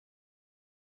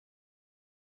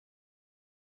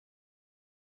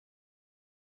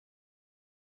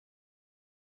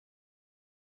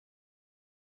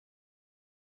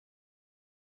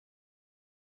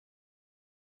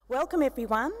Welcome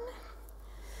everyone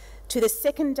to the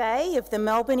second day of the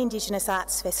Melbourne Indigenous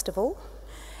Arts Festival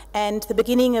and the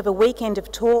beginning of a weekend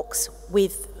of talks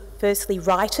with firstly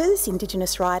writers,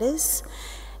 Indigenous writers,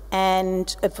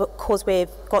 and of course we've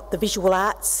got the visual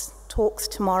arts talks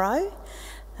tomorrow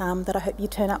that I hope you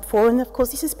turn up for, and of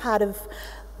course this is part of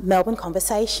Melbourne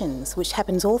Conversations, which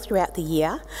happens all throughout the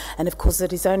year, and of course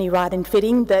it is only right and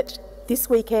fitting that this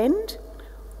weekend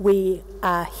we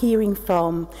are hearing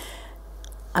from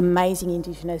amazing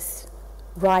Indigenous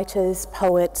writers,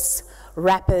 poets,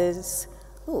 rappers,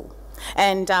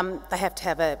 and they have to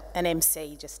have an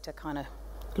MC just to kind of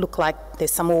look like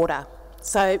there's some order.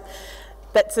 So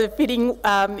that's a fitting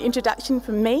introduction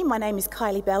from me. My name is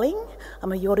Kylie Belling.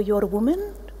 I'm a Yorta Yorta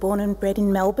woman, born and bred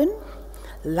in Melbourne.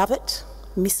 Love it,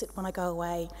 miss it when I go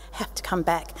away, have to come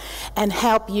back. And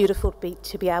how beautiful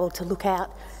to be able to look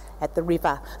out at the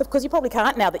river. Of course, you probably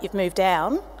can't now that you've moved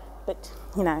down, but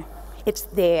you know, it's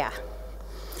there.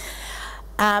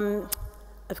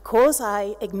 Of course,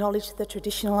 I acknowledge the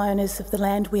traditional owners of the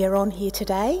land we are on here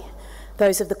today,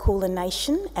 those of the Kulin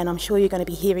Nation, and I'm sure you're going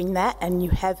to be hearing that, and you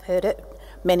have heard it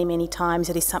many, many times.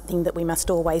 It is something that we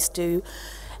must always do,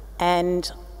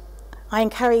 and I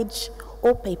encourage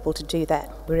all people to do that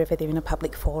wherever they're in a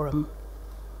public forum.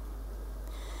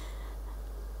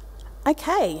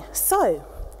 Okay, so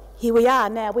here we are.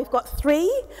 Now, we've got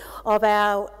three of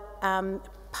our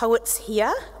poets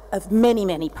here, of many,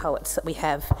 many poets that we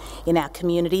have in our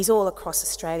communities all across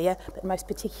Australia, but most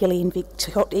particularly in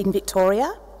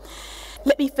Victoria.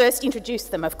 Let me first introduce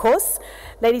them, of course.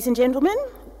 Ladies and gentlemen,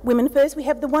 women first, we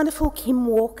have the wonderful Kim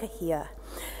Walker here.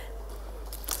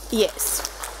 Yes.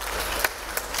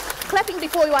 Clapping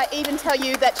before I even tell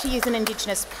you that she is an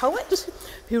Indigenous poet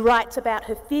who writes about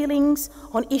her feelings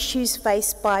on issues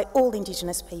faced by all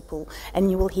Indigenous people,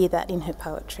 and you will hear that in her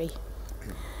poetry.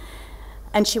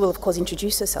 And she will, of course,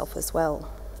 introduce herself as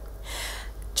well.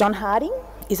 John Harding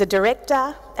is a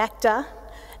director, actor,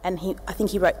 and I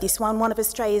think he wrote this one of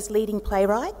Australia's leading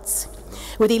playwrights,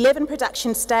 with 11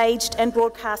 productions staged and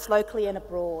broadcast locally and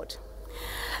abroad.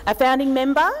 A founding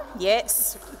member,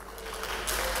 yes,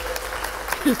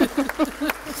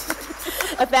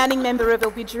 a founding member of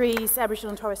Ilbijerri's Aboriginal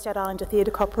and Torres Strait Islander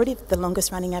Theatre Cooperative, the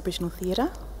longest running Aboriginal theatre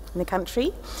in the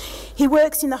country. He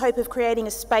works in the hope of creating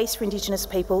a space for Indigenous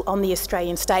people on the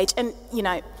Australian stage, and you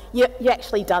know, you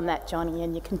actually done that, Johnny,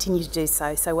 and you continue to do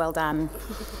so, so well done.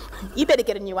 You better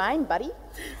get a new aim, buddy.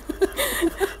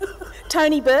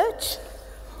 Tony Birch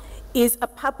is a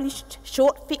published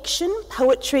short fiction,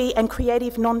 poetry and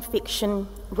creative non-fiction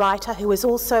writer who has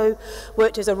also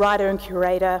worked as a writer and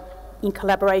curator in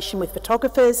collaboration with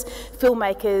photographers,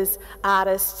 filmmakers,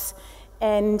 artists,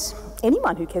 and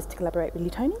anyone who cares to collaborate with you,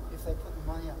 Tony. If they put the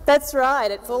money up. That's right,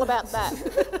 it's all about that.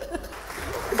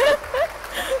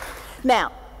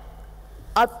 Now,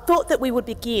 I thought that we would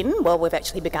begin, well, we've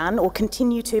actually begun, or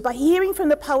continue to, by hearing from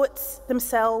the poets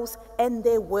themselves and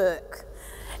their work.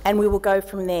 And we will go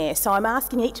from there. So I'm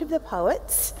asking each of the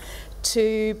poets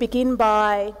to begin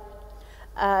by,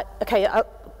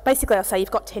 basically I'll say you've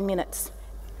got 10 minutes.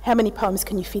 How many poems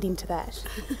can you fit into that?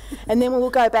 And then we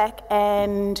will go back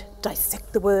and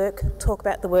dissect the work, talk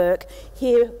about the work,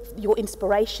 hear your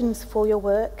inspirations for your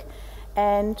work,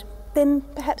 and then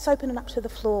perhaps open it up to the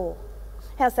floor.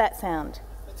 How's that sound?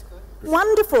 That's good.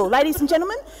 Wonderful. Ladies and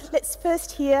gentlemen, let's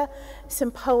first hear some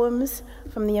poems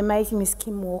from the amazing Miss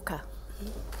Kim Walker.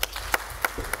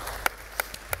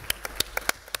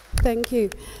 Thank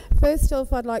you. First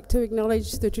off, I'd like to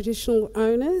acknowledge the traditional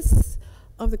owners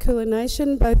of the Kulin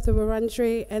Nation, both the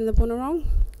Wurundjeri and the Bunurong,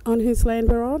 on whose land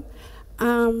we're on.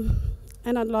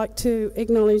 And I'd like to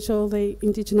acknowledge all the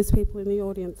Indigenous people in the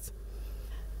audience.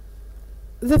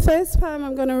 The first poem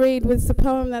I'm going to read was the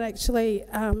poem that actually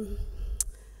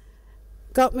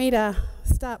got me to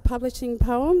start publishing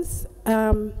poems.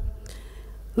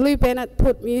 Lou Bennett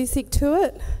put music to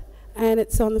it, and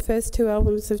it's on the first two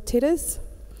albums of Titters.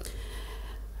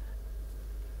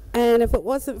 And if it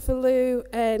wasn't for Lou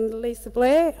and Lisa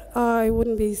Blair, I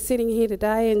wouldn't be sitting here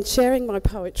today and sharing my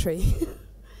poetry.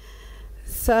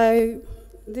 So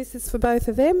this is for both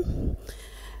of them.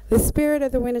 The Spirit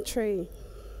of the Winter Tree.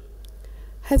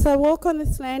 As I walk on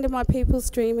this land of my people's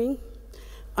dreaming,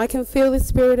 I can feel the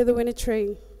spirit of the winter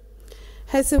tree.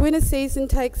 As the winter season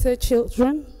takes her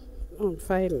children, I'm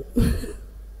fading,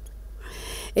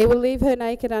 it will leave her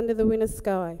naked under the winter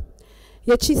sky.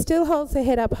 Yet she still holds her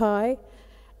head up high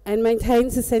and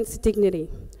maintains a sense of dignity,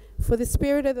 for the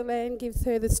spirit of the land gives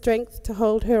her the strength to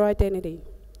hold her identity.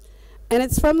 And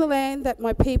it's from the land that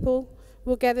my people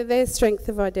will gather their strength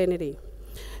of identity,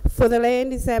 for the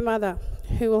land is our mother,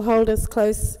 who will hold us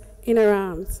close in her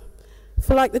arms.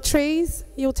 For like the trees,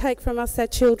 you'll take from us our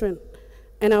children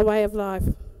and our way of life.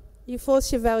 You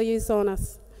force your values on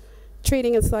us,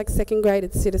 treating us like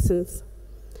second-graded citizens.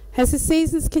 As the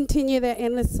seasons continue their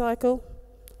endless cycle,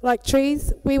 like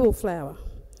trees, we will flower,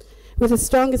 with a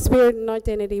stronger spirit and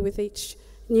identity with each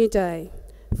new day,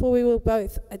 for we will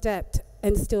both adapt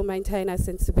and still maintain our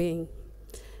sense of being.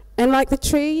 And like the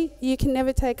tree, you can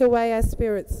never take away our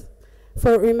spirits,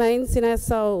 for it remains in our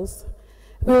souls.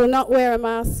 We will not wear a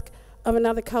mask of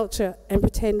another culture and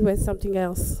pretend we're something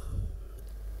else.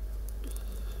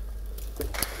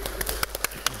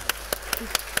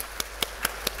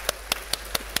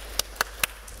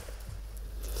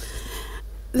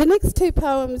 The next two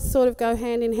poems sort of go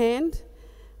hand in hand.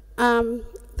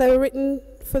 They were written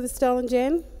for the Stolen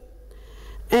Gen,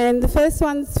 and the first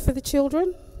one's for the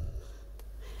children.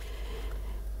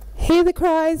 Hear the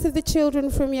cries of the children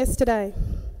from yesterday.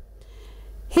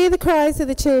 Hear the cries of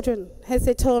the children as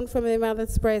they're torn from their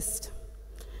mother's breast,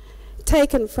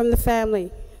 taken from the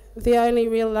family, the only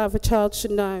real love a child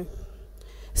should know,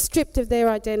 stripped of their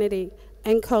identity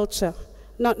and culture,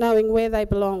 not knowing where they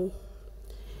belong.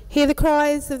 Hear the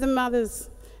cries of the mothers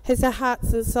as their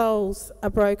hearts and souls are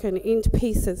broken into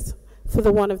pieces for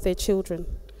the want of their children.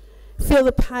 Feel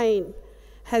the pain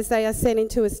as they are sent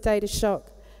into a state of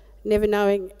shock, never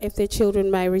knowing if their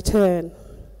children may return.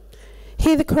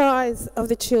 Hear the cries of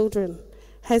the children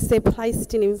as they're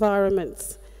placed in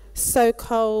environments so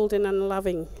cold and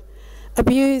unloving,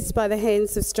 abused by the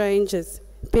hands of strangers,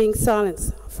 being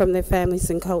silenced from their families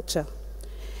and culture.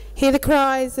 Hear the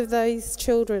cries of those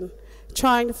children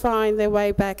trying to find their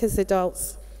way back as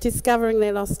adults, discovering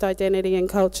their lost identity and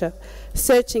culture,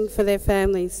 searching for their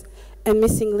families and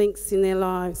missing links in their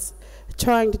lives,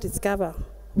 trying to discover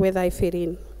where they fit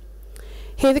in.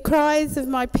 Hear the cries of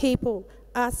my people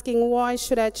asking why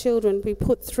should our children be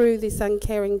put through this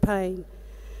uncaring pain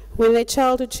when their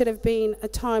childhood should have been a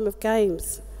time of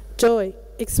games, joy,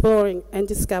 exploring and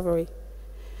discovery.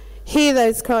 Hear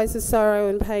those cries of sorrow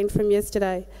and pain from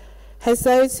yesterday as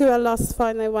those who are lost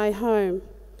find their way home.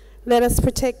 Let us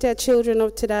protect our children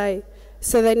of today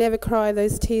so they never cry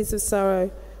those tears of sorrow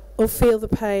or feel the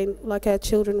pain like our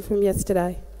children from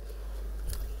yesterday.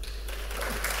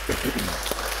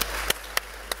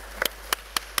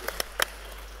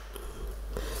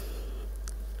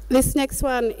 This next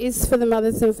one is for the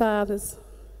mothers and fathers.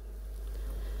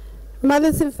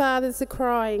 Mothers and fathers are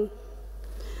crying.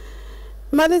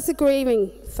 Mothers are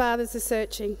grieving, fathers are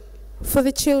searching for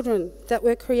the children that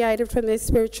were created from their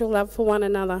spiritual love for one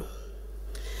another.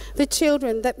 The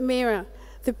children that mirror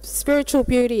the spiritual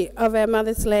beauty of our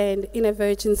mother's land in a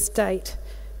virgin state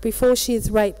before she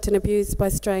is raped and abused by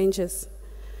strangers.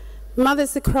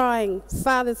 Mothers are crying,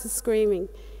 fathers are screaming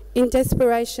in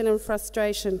desperation and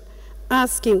frustration,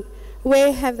 asking,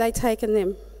 where have they taken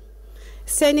them?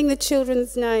 Sending the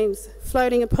children's names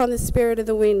floating upon the spirit of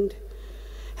the wind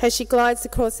as she glides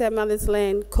across our mother's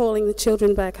land, calling the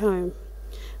children back home.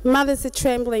 Mothers are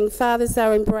trembling, fathers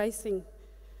are embracing.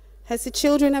 As the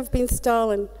children have been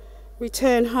stolen,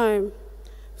 return home,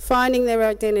 finding their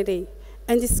identity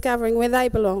and discovering where they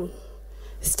belong.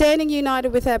 Standing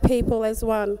united with our people as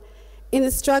one in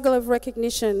the struggle of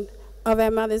recognition of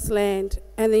our mother's land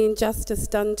and the injustice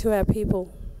done to our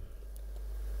people.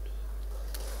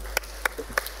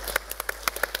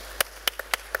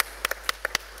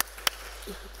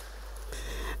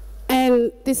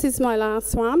 And this is my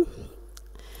last one.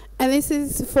 And this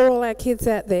is for all our kids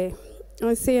out there.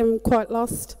 I see them quite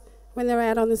lost when they're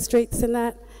out on the streets and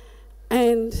that.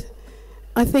 And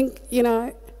I think, you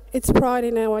know, it's pride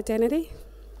in our identity.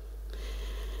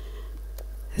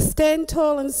 Stand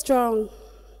tall and strong.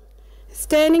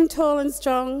 Standing tall and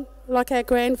strong, like our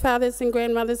grandfathers and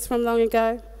grandmothers from long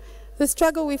ago, the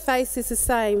struggle we face is the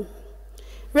same.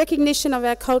 Recognition of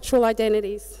our cultural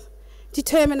identities,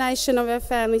 determination of our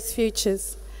families'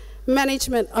 futures,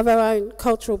 management of our own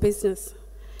cultural business.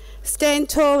 Stand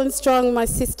tall and strong, my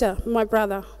sister, my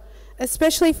brother,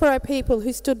 especially for our people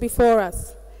who stood before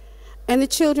us and the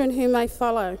children who may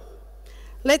follow.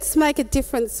 Let's make a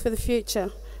difference for the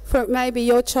future, for it may be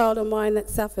your child or mine that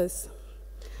suffers.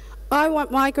 I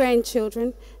want my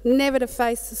grandchildren never to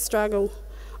face the struggle.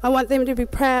 I want them to be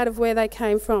proud of where they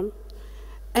came from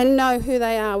and know who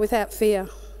they are without fear.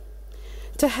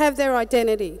 To have their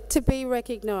identity, to be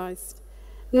recognised,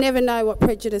 never know what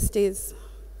prejudice is.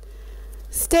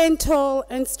 Stand tall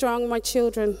and strong, my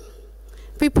children.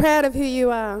 Be proud of who you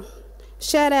are.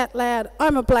 Shout out loud,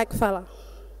 I'm a black fella.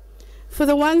 For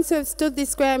the ones who have stood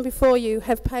this ground before you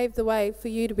have paved the way for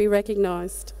you to be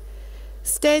recognised.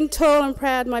 Stand tall and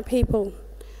proud, my people.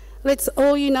 Let's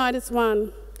all unite as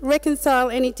one.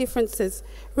 Reconcile any differences.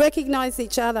 Recognise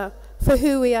each other for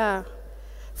who we are.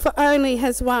 For only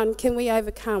as one can we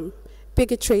overcome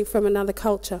bigotry from another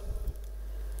culture.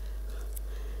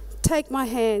 Take my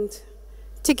hand.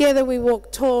 Together we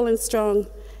walk tall and strong.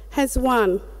 As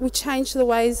one, we change the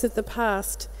ways of the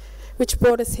past, which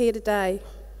brought us here today.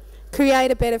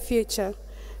 Create a better future,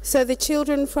 so the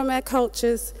children from our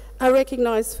cultures are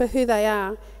recognised for who they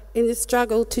are in the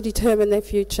struggle to determine their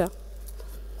future.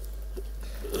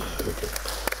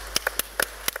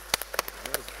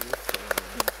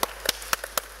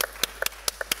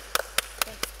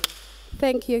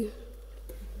 Thank you.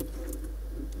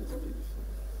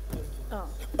 Oh.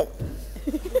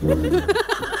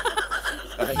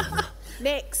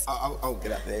 Next. I'll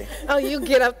get up there. Oh, you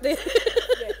get up there.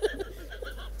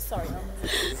 Sorry.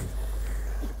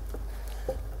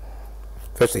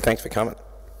 Firstly, thanks for coming.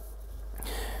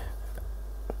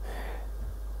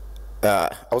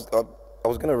 I was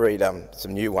going to read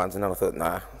some new ones, and then I thought,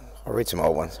 nah, I'll read some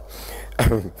old ones.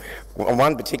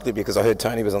 One particularly because I heard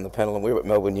Tony was on the panel and we were at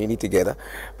Melbourne Uni together,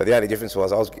 but the only difference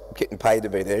was I was getting paid to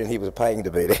be there and he was paying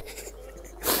to be there.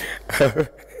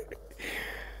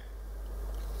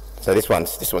 So this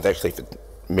one's actually for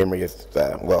memory of,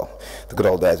 well, the good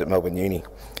old days at Melbourne Uni.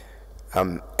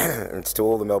 It's to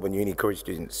all the Melbourne Uni college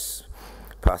students,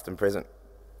 past and present.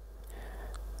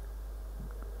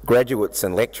 Graduates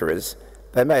and lecturers,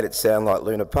 they made it sound like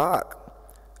Luna Park.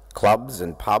 Clubs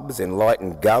and pubs,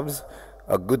 enlightened govs,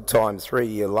 a good time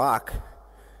 3-year lark.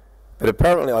 But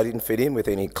apparently I didn't fit in with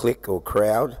any clique or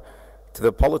crowd. To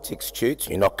the politics toots,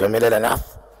 you're not committed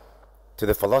enough. To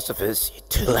the philosophers, you're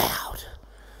too loud.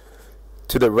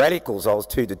 To the radicals, I was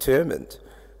too determined.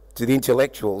 To the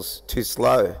intellectuals, too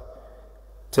slow.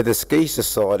 To the ski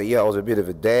society, I was a bit of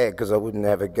a dag because I wouldn't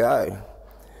have a go.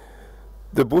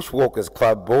 The Bushwalkers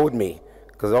Club bored me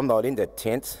because I'm not into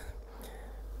tents.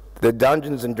 The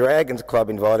Dungeons and Dragons Club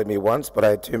invited me once, but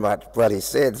I had too much bloody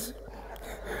seds.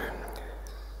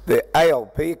 The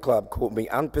ALP Club called me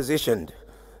unpositioned,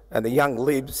 and the young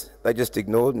libs, they just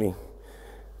ignored me.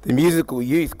 The musical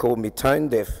youth called me tone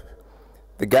deaf.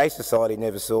 The Gay Society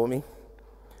never saw me.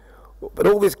 But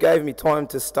all this gave me time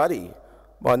to study.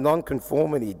 My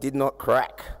nonconformity did not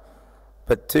crack.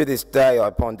 But to this day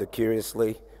I ponder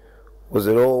curiously, was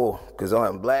it all because I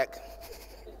am black?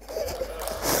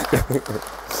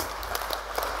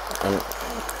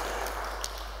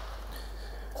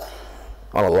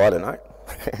 On a lighter note,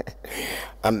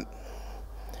 I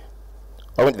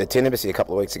went to the Tent Embassy a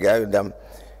couple of weeks ago and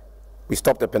we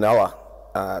stopped at Bangarra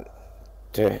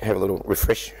to have a little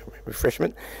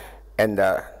refreshment, and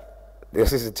there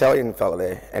was this Italian fella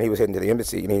there and he was heading to the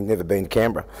embassy and he'd never been to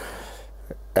Canberra,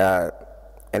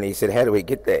 and he said, how do we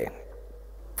get there?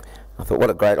 I thought, what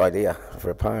a great idea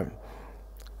for a poem.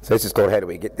 So this is called How Do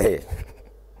We Get There?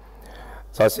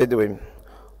 So I said to him,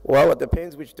 well, it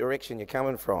depends which direction you're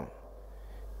coming from.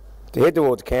 To head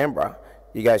towards Canberra,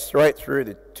 you go straight through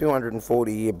the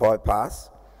 240-year bypass,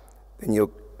 then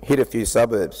you'll hit a few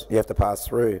suburbs you have to pass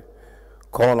through.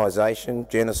 Colonisation,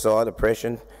 genocide,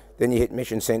 oppression, then you hit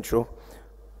Mission Central,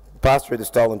 pass through the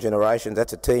Stolen Generations,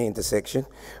 that's a T intersection.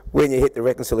 When you hit the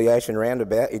Reconciliation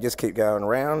roundabout, you just keep going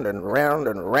round and round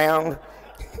and round.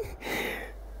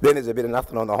 Then there's a bit of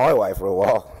nothing on the highway for a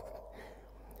while.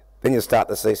 Then you'll start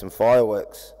to see some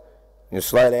fireworks. You'll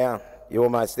slow down. You're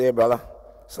almost there, brother.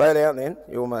 Slow down then.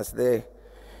 You're almost there.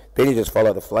 Then you just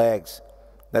follow the flags.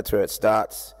 That's where it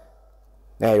starts.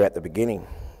 Now you're at the beginning.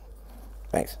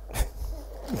 Thanks.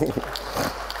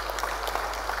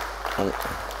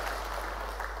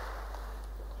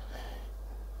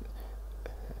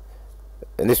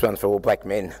 And this one's for all black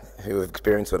men who have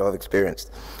experienced what I've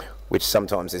experienced, which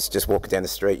sometimes is just walking down the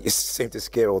street, you seem to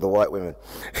scare all the white women.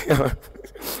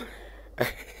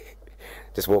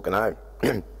 Just walking home.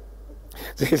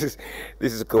 This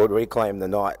is called Reclaim the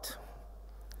Night.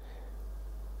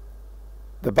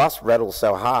 The bus rattles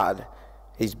so hard,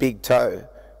 his big toe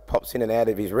pops in and out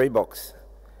of his Reeboks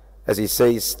as he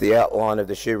sees the outline of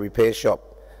the shoe repair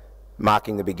shop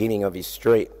marking the beginning of his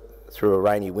street through a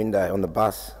rainy window on the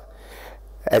bus.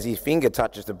 As his finger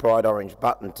touches the bright orange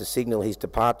button to signal his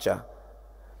departure,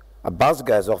 a buzz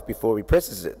goes off before he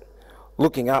presses it.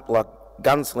 Looking up like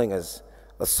gunslingers,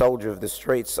 a soldier of the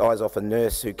streets eyes off a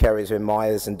nurse who carries her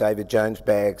Myers and David Jones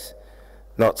bags,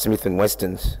 not Smith &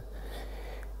 Wessons.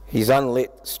 His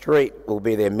unlit street will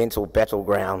be their mental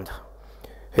battleground.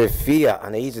 Her fear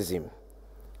uneases him,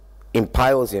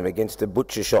 impales him against a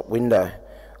butcher shop window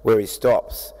where he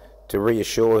stops to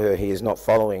reassure her he is not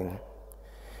following.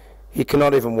 He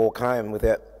cannot even walk home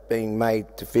without being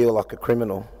made to feel like a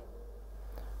criminal.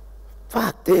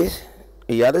 Fuck this,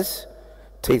 he utters,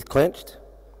 teeth clenched.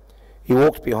 He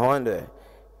walks behind her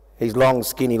His long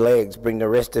skinny legs bring the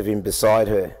rest of him beside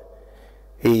her.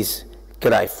 He's,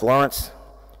 "G'day, Florence,"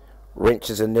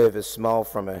 wrenches a nervous smile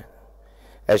from her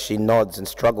as she nods and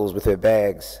struggles with her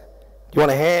bags. "Do you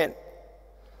want a hand?"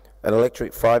 An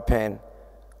electric fry pan,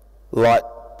 light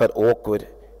but awkward,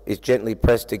 is gently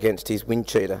pressed against his wind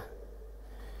cheater.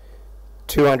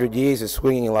 200 years is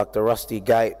swinging like the rusty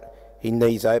gate he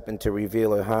knees open to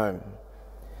reveal her home.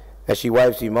 As she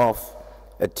waves him off,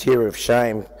 a tear of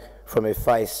shame from her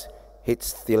face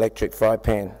hits the electric fry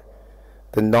pan.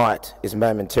 The night is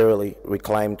momentarily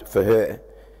reclaimed for her,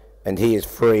 and he is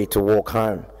free to walk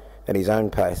home at his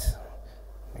own pace.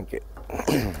 Thank you.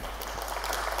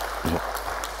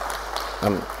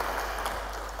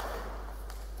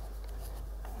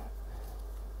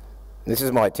 This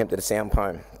is my attempt at a sound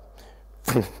poem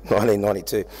from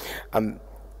 1992.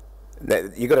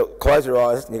 You've got to close your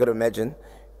eyes and you've got to imagine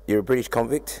you're a British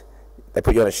convict. They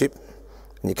put you on a ship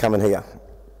and you come in here.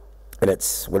 And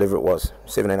it's whatever it was,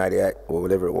 1788 or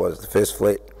whatever it was, the First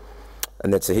Fleet.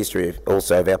 And that's the history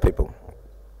also of our people.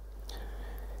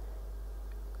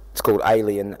 It's called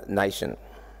Alien Nation.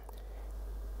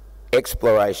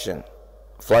 Exploration,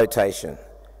 flotation,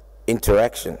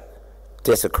 interaction,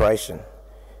 desecration,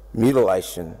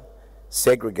 mutilation,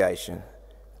 segregation,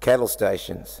 cattle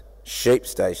stations, sheep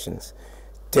stations,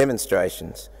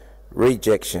 demonstrations,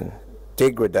 rejection,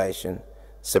 degradation,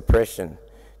 suppression,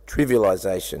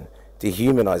 trivialisation,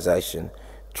 dehumanisation,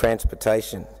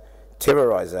 transportation,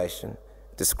 terrorisation,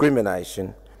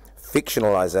 discrimination,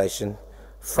 fictionalisation,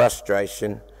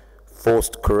 frustration,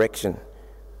 forced correction,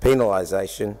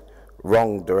 penalisation,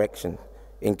 wrong direction,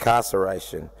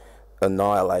 incarceration,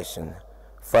 annihilation,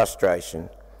 frustration,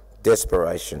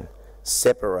 desperation,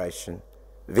 separation,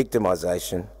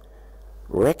 victimisation,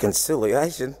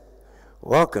 reconciliation.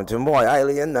 Welcome to my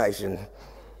alien nation.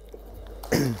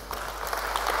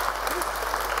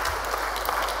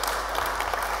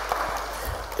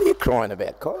 What are you crying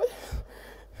about, Kylie?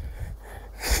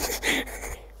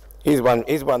 Here's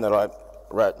one that I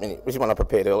wrote this is one I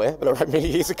prepared earlier, but I wrote many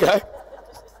years ago.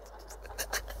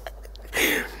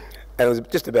 And it was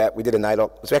just about, we did a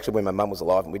NAIDOC, it was actually when my mum was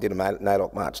alive, and we did a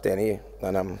NAIDOC march down here,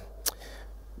 and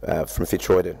from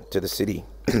Fitzroy to the city.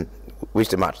 We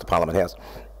used to march to Parliament House,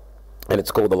 and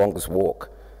it's called The Longest Walk.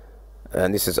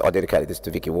 And I dedicated this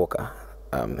to Vicky Walker,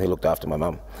 who looked after my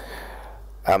mum.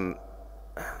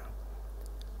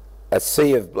 A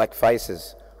sea of black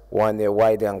faces wind their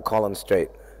way down Collins Street,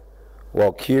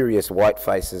 while curious white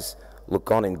faces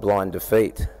look on in blind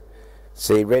defeat.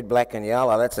 See, red, black and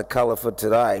yellow, that's the colour for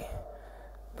today.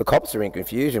 The cops are in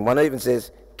confusion. One even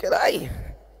says, "G'day."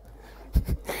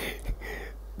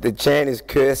 The chant is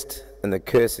cursed and the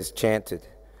curse is chanted.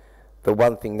 The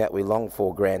one thing that we long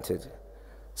for granted.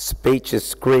 Speech is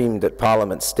screamed at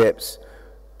Parliament steps,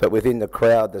 but within the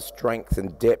crowd the strength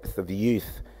and depth of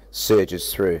youth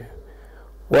surges through.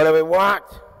 What do we want?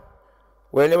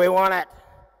 When do we want it?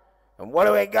 And what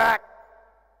do we got?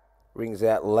 Rings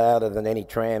out louder than any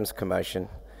tram's commotion.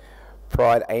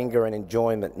 Pride, anger and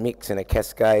enjoyment mix in a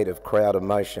cascade of crowd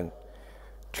emotion.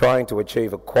 Trying to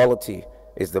achieve equality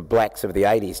is the blacks of the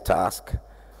 80s task.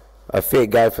 A fair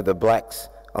go for the blacks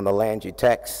on the land you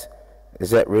tax. Is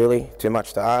that really too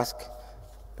much to ask?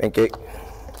 Thank you.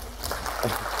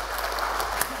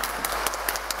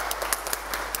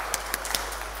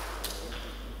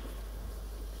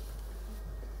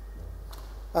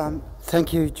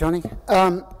 Thank you, Johnny.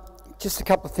 Just a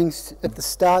couple of things at the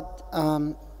start,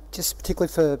 just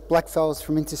particularly for blackfellas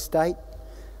from interstate.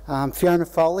 Fiona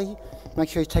Foley, make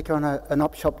sure you take her on an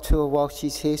op shop tour while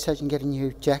she's here so you can get a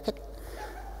new jacket.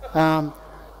 Rhoda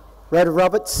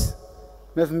Roberts,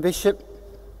 Mervyn Bishop,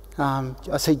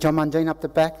 I see John Mundine up the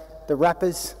back, the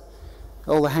rappers,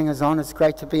 all the hangers-on. It's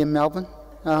great to be in Melbourne.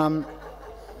 And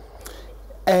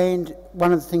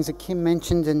one of the things that Kim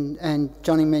mentioned and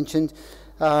Johnny mentioned,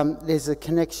 there's a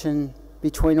connection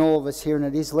between all of us here, and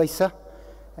it is Lisa.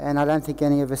 And I don't think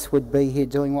any of us would be here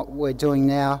doing what we're doing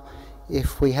now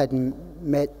if we hadn't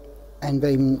met and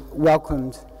been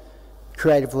welcomed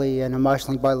creatively and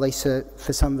emotionally by Lisa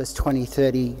for some of us 20,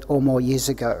 30 or more years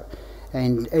ago.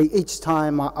 And each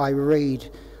time I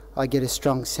read, I get a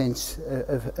strong sense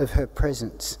of her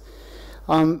presence.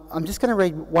 I'm just going to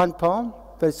read one poem,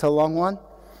 but it's a long one.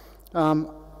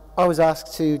 I was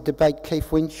asked to debate Keith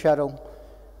Windshuttle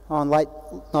on Late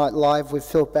Night Live with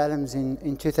Philip Adams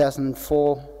in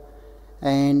 2004,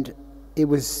 and it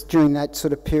was during that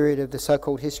sort of period of the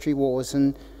so-called history wars.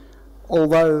 And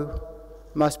although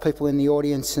most people in the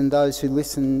audience and those who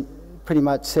listen pretty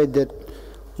much said that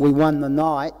we won the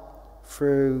night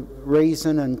through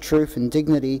reason and truth and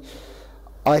dignity,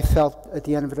 I felt at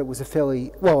the end of it was a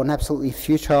fairly, well, an absolutely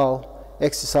futile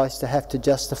exercise to have to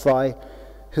justify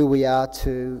who we are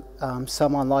to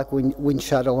someone like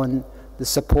Windshuttle and the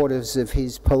supporters of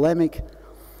his polemic.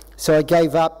 So I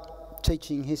gave up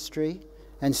teaching history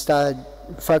and started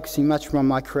focusing much more on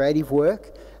my creative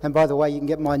work. And by the way, you can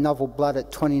get my novel Blood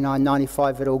at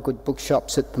 $29.95 at all good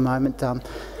bookshops at the moment.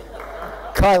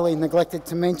 Kylie neglected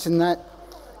to mention that.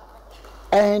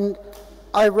 And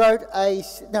I wrote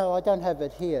no, I don't have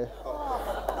it here.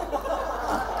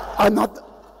 I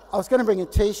was going to bring a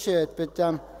T-shirt, but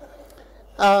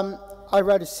I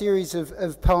wrote a series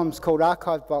of poems called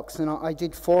Archive Box, and I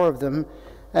did 4 of them.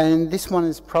 And this one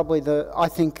is probably I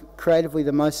think, creatively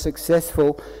the most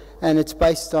successful. And it's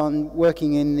based on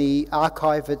working in the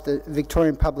archive at the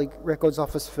Victorian Public Records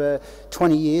Office for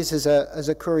 20 years as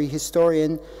a Koori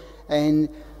historian. And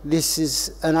this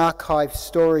is an archive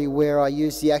story where I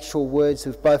use the actual words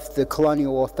of both the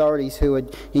colonial authorities who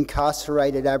had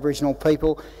incarcerated Aboriginal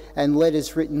people and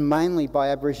letters written mainly by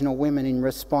Aboriginal women in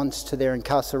response to their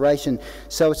incarceration.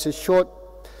 So it's a short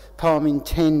poem in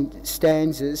 10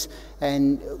 stanzas,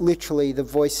 and literally the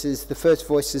first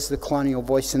voice is the colonial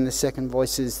voice and the second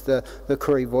voice is the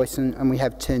Koori voice, and we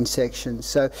have 10 sections.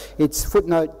 So it's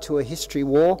Footnote to a History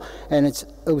War, and it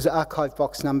was Archive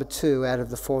Box number 2 out of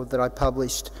the 4 that I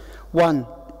published. 1.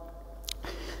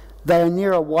 They are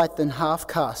nearer white than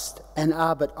half-caste and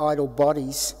are but idle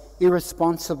bodies,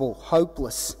 irresponsible,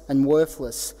 hopeless and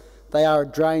worthless. They are a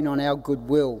drain on our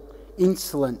goodwill,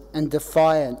 insolent and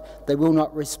defiant. They will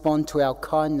not respond to our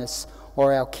kindness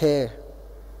or our care.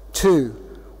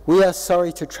 2. We are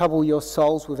sorry to trouble your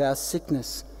souls with our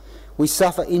sickness. We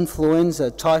suffer influenza,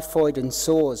 typhoid and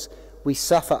sores. We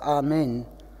suffer, amen.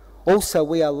 Also,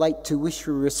 we are late to wish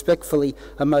you respectfully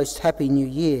a most happy new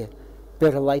year.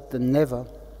 Better late than never.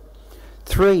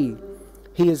 3.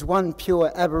 He is one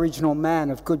pure Aboriginal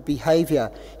man of good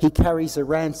behaviour. He carries a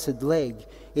rancid leg.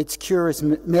 Its cure is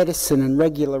medicine and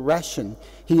regular ration.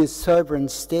 He is sober and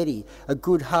steady, a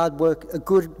good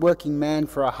working man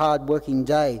for a hard working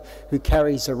day who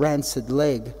carries a rancid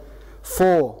leg.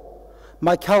 4.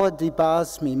 My colour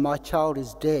debars me, my child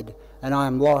is dead, and I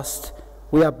am lost.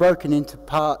 We are broken into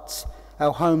parts,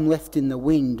 our home left in the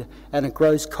wind, and it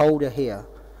grows colder here.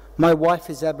 My wife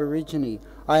is Aborigine,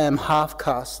 I am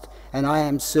half-caste, and I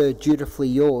am, sir, dutifully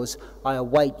yours. I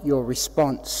await your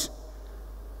response.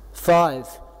 5.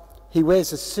 He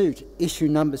wears a suit, issue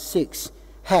number 6,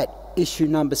 hat, issue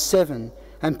number 7,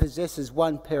 and possesses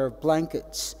 1 pair of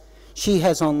blankets. She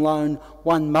has on loan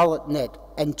 1 mullet net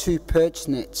and 2 perch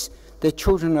nets. Their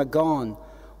children are gone,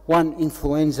 1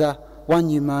 influenza, 1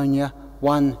 pneumonia,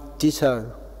 1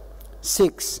 ditto.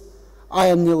 6. I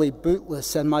am nearly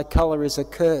bootless and my colour is a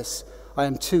curse. I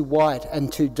am too white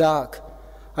and too dark.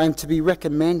 I am to be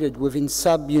recommended within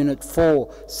sub-unit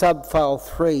 4, sub-file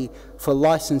 3 for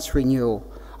licence renewal.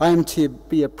 I am to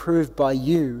be approved by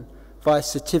you via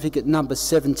certificate number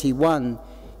 71,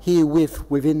 herewith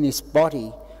within this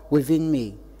body, within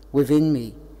me, within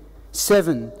me.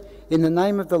 7. In the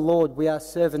name of the Lord we are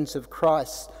servants of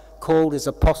Christ, called as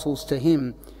apostles to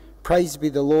him. Praise be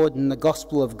the Lord in the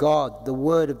gospel of God, the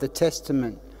word of the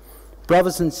testament.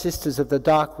 Brothers and sisters of the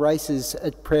dark races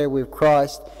at prayer with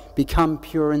Christ, become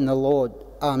pure in the Lord.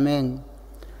 Amen.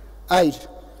 8.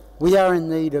 We are in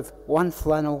need of 1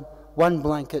 flannel, 1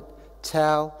 blanket,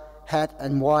 towel, hat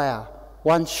and wire,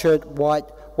 1 shirt white,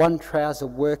 1 trouser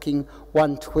working,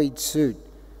 1 tweed suit,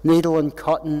 needle and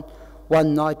cotton,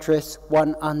 1 nightdress,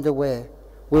 1 underwear.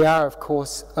 We are, of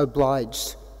course,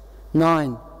 obliged.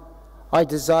 9. I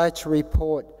desire to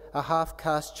report a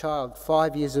half-caste child,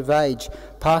 5 years of age,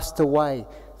 passed away,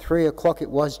 3 o'clock it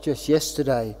was just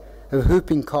yesterday, of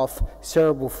whooping cough,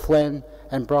 cerebral phlegm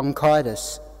and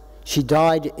bronchitis. She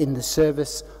died in the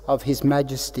service of His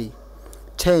Majesty.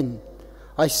 10.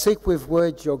 I seek with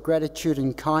words your gratitude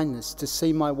and kindness to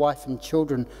see my wife and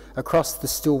children across the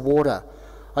still water.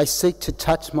 I seek to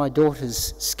touch my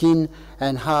daughter's skin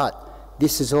and heart.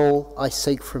 This is all I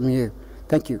seek from you.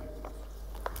 Thank you.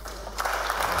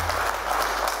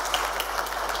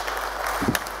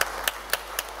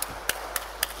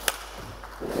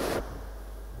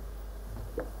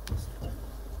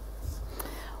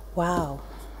 Wow.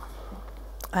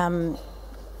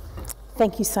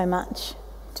 Thank you so much.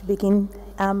 To begin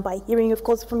by hearing, of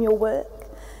course, from your work,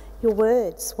 your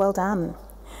words. Well done.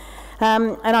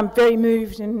 And I'm very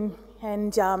moved, and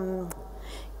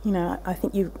you know, I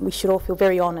think we should all feel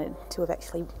very honoured to have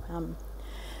actually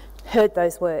heard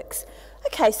those works.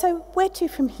 Okay, so where to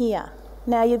from here?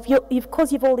 Now, of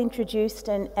course, you've all introduced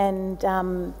and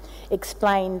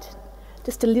explained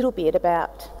just a little bit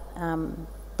about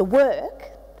the work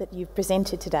that you've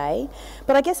presented today,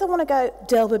 but I guess I want to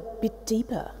delve a bit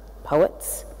deeper,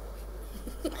 poets.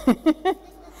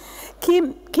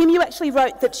 Kim, you actually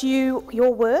wrote that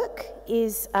your work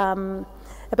is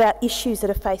about issues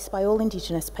that are faced by all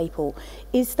Indigenous people.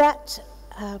 Is that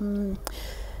a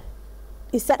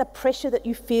pressure that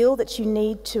you feel that you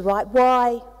need to write?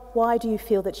 Why do you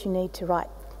feel that you need to write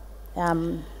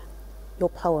your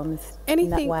poems in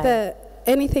that way?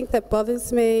 Anything that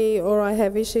bothers me, or I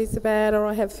have issues about, or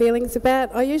I have feelings about,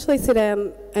 I usually sit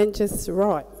down and just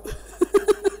write.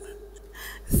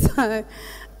 So,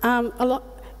 a lot,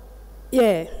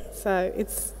 yeah. So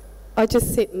I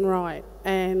just sit and write,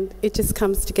 and it just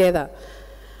comes together.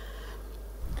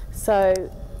 So,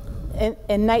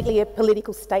 innately a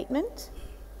political statement?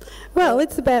 Well,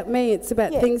 it's about me. It's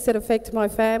about things that affect my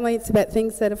family. It's about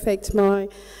things that affect my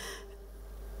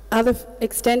other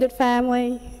extended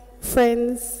family,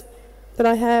 friends that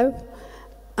I have.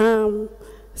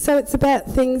 So it's about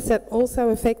things that also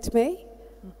affect me.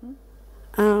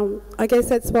 I guess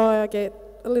that's why I get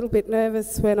a little bit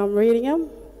nervous when I'm reading them.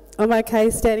 I'm okay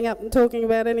standing up and talking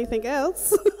about anything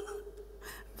else,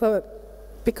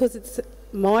 but because it's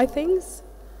my things,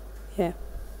 yeah.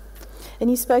 And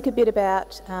you spoke a bit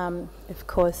about, of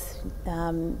course,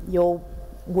 your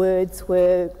words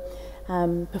were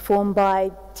performed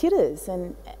by titters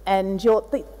and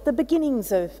the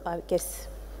beginnings of, I guess...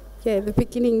 Yeah, the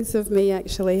beginnings of me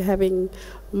actually having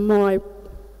my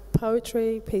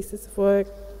poetry, pieces of work,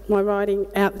 my writing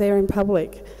out there in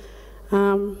public.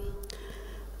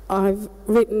 I've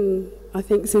written, I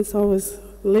think, since I was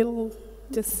little,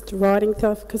 just writing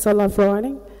stuff because I love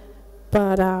writing.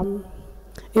 But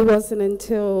it wasn't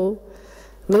until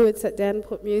Lou had sat down and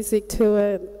put music to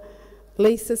it,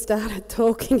 Lisa started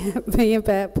talking at me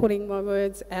about putting my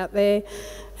words out there,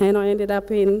 and I ended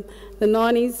up in the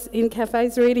 90s in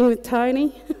cafes reading with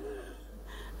Tony.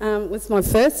 It was my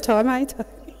first time,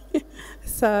 Tony?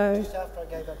 So... Just after I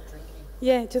gave up drinking.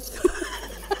 Yeah, just...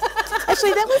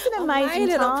 Actually, that was an amazing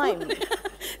time.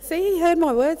 See, he heard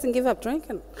my words and give up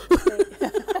drinking.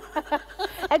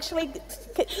 Actually,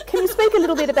 can you speak a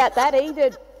little bit about that,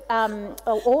 either,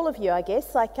 all of you, I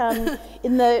guess, like in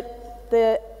the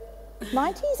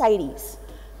 90s, 80s?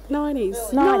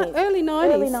 90s. No, early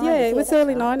 90s. Yeah, it was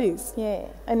early 90s. Yeah,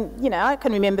 and, you know, I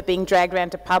can remember being dragged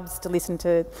around to pubs to listen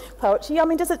to poetry. I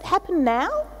mean, does it happen now?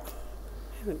 I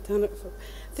haven't done it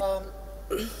for...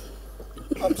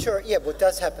 I'm sure, yeah, well, it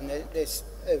does happen. There's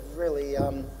a really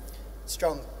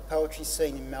strong poetry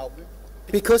scene in Melbourne.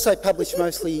 Because I publish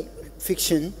mostly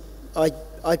fiction, I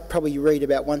probably read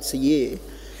about once a year,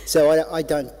 so I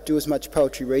don't do as much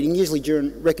poetry reading. Usually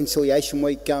during Reconciliation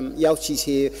Week, Yelchi's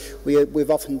here, we've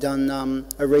often done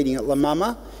a reading at La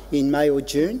Mama in May or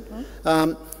June.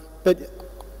 But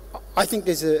I think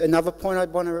there's another point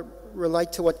I'd want to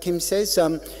relate to what Kim says.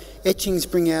 Etchings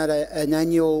bring out an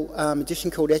annual edition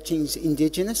called Etchings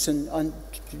Indigenous, and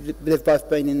they've both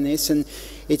been in this, and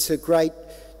it's a great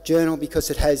journal because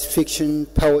it has fiction,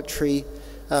 poetry,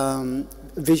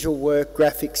 visual work,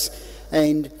 graphics,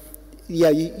 and yeah,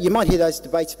 you might hear those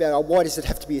debates about why does it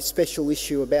have to be a special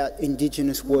issue about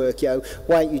Indigenous work?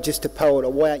 Why aren't you just a poet,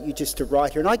 or why aren't you just a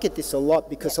writer? And I get this a lot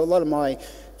because a lot of my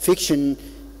fiction,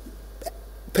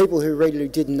 people who read it who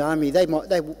didn't know me, they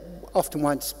often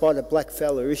won't spot a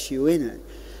blackfella issue in it.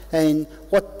 And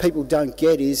what people don't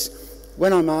get is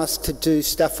when I'm asked to do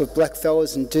stuff with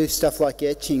blackfellas and do stuff like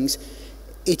etchings,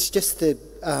 it's just the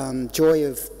joy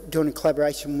of doing a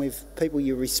collaboration with people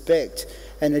you respect,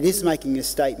 and it is making a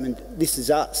statement, this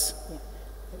is us.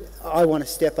 I want to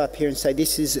step up here and say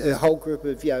this is a whole group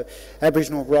of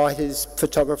Aboriginal writers,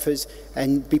 photographers,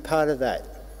 and be part of that.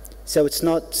 So it's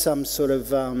not some sort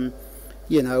of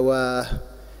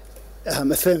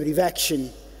affirmative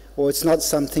action, or it's not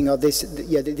something of this,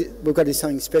 we've got to do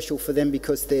something special for them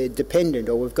because they're dependent,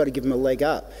 or we've got to give them a leg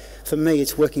up. For me,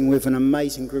 it's working with an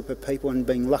amazing group of people and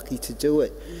being lucky to do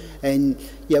it. And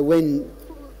when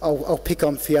I'll pick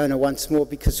on Fiona once more,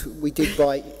 because we did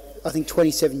buy, I think,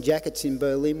 27 jackets in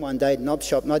Berlin one day at an op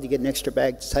shop, and I had to get an extra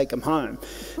bag to take them home.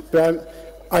 But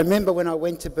I remember when I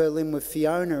went to Berlin with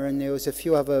Fiona and there was a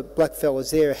few other black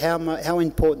fellas there, how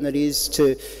important it is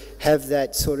to have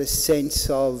that sort of sense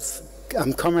of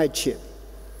comradeship.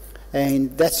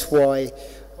 And that's why,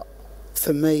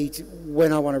 for me,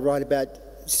 when I want to write about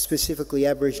specifically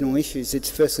Aboriginal issues, it's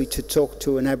firstly to talk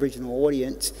to an Aboriginal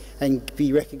audience and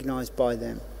be recognised by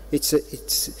them.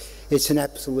 It's an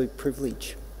absolute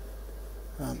privilege.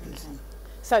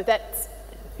 So that's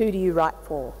who do you write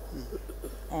for?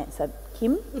 And so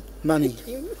Kim? Money.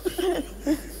 Kim?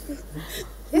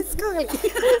 Yes, Kylie.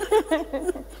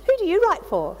 Who do you write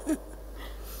for?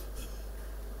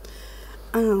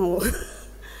 Oh,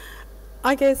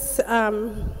 I guess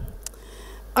I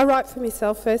write for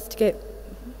myself first to get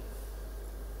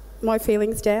my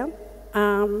feelings down,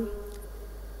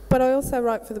 but I also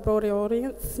write for the broader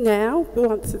audience now,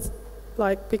 once it's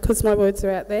because my words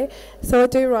are out there, so I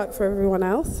do write for everyone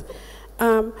else.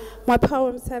 My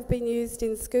poems have been used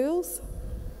in schools.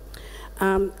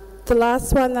 The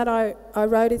last one that I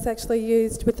wrote is actually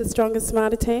used with the Stronger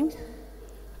Smarter team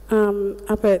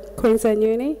up at Queensland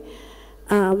Uni.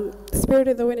 Spirit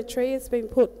of the Winter Tree has been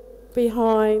put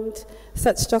behind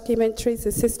such documentaries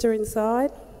as Sister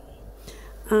Inside.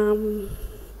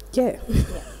 Yeah.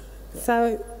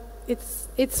 So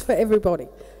it's for everybody.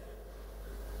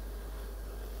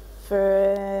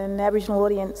 For an Aboriginal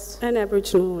audience? An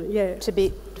Aboriginal, yeah. To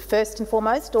be first and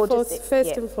foremost, or just...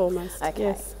 First and foremost, okay.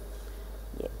 Yes.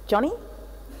 Yeah. Johnny?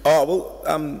 Oh,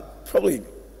 well, probably,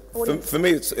 for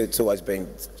me, it's always been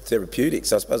therapeutic,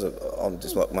 so I suppose I'm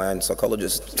just like my own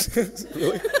psychologist.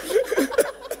 Really.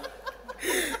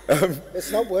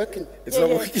 It's not working. It's not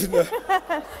working.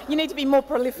 No. You need to be more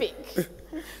prolific.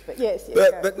 But yes.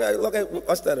 But no, like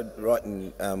I started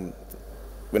writing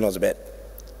when I was about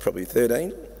probably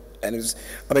 13, and it was.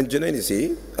 I mean, Janina's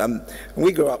here.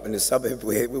 We grew up in a suburb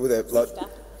where we were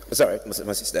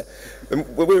my sister. We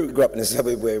grew up in a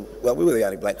suburb where we were the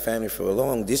only black family for a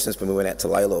long distance when we went out to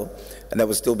Laylaw, and that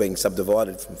was still being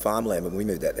subdivided from farmland when we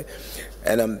moved out there,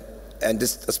 and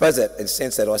just, I suppose that, in a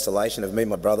sense, that isolation of me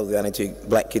and my brother, the only two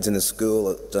black kids in the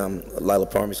school at Layla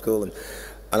Primary School, and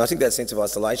I think that sense of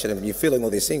isolation, and you're feeling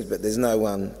all these things, but there's no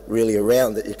one really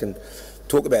around that you can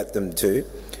talk about them to,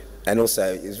 and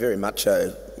also it was very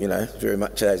macho, very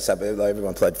macho suburb.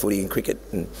 Everyone played footy and cricket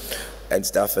and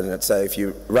stuff, and so if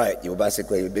you wrote, you were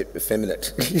basically a bit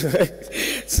effeminate,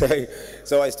 So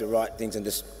I used to write things and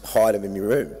just hide them in my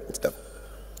room and stuff.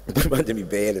 Put them under my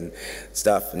bed and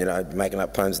stuff, and making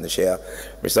up poems in the shower,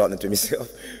 reciting them to myself.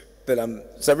 But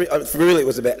so really, it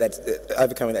was about that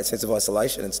overcoming that sense of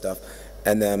isolation and stuff.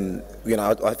 And I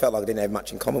felt like I didn't have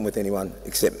much in common with anyone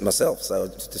except myself, so I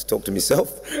just talked to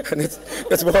myself, and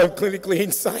that's why I'm clinically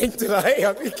insane today,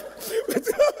 I think.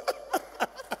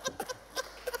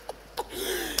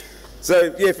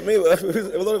 So yeah, for me, a lot of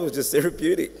it was just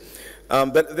therapeutic.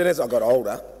 But then as I got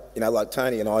older, like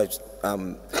Tony and I.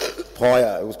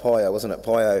 Pio, it was Pio, wasn't it?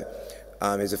 Pio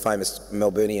is a famous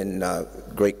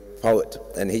Melbourneian Greek poet,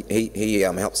 and he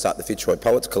helped start the Fitzroy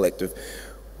Poets Collective,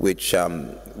 which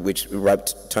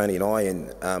roped Tony and I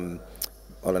in, I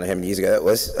don't know how many years ago that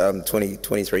was,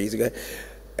 23 years ago,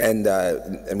 and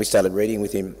we started reading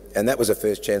with him, and that was the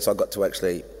first chance I got to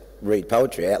actually read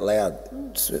poetry out loud,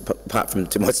 apart from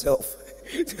to myself.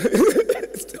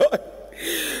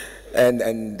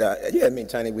 And yeah, me and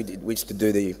Tony, we used to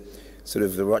do the sort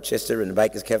of the Rochester and the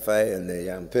Baker's Cafe and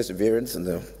the Perseverance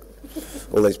and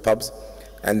all these pubs,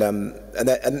 and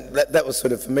that was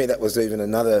sort of, for me, that was even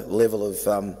another level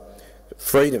of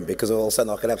freedom, because all of a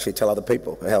sudden I could actually tell other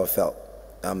people how I felt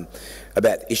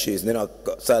about issues, and then I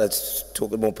started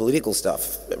talking more political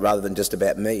stuff rather than just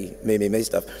about me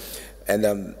stuff. And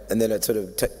then it sort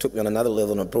of took me on another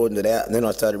level, and I broadened it out. And then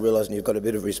I started realising you've got a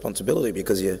bit of responsibility,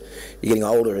 because you're getting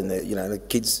older, and the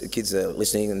kids are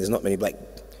listening, and there's not many black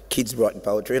kids writing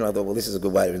poetry. And I thought, well, this is a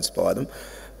good way to inspire them.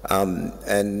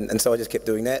 And so I just kept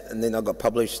doing that, and then I got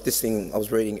published. This thing I was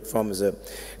reading it from is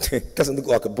it doesn't look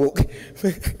like a book,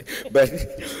 but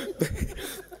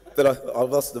I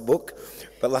lost the book.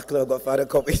 But luckily I got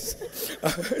photocopies.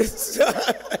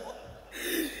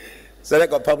 So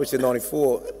that got published in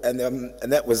 '94, and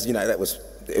that was,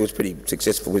 it was pretty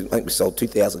successful. I think we sold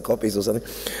 2,000 copies or something,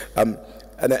 and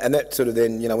that sort of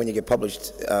then, when you get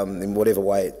published in whatever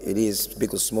way it is,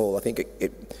 big or small, I think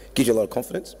it gives you a lot of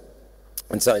confidence,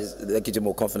 and so that gives you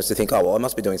more confidence to think, oh well, I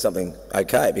must be doing something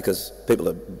okay, because people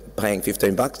are paying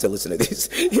 $15 to listen to this,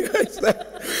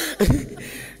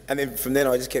 and then from then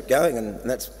I just kept going, and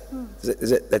that's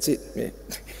it. Yeah.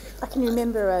 I can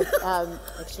remember,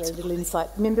 actually a little insight.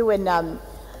 Remember when, I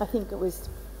think it was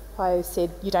Pio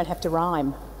said, you don't have to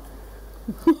rhyme.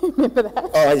 Remember that?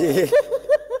 Oh, yeah.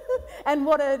 And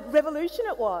what a revolution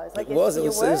it was. It was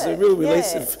a real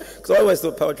release of, because I always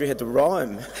thought poetry had to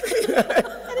rhyme. And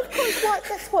of course,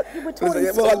 that's what you were taught in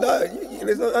school. Well, I know.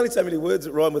 There's only so many words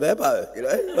that rhyme with abo,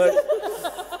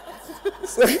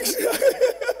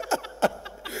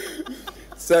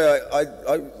 So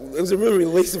it was a real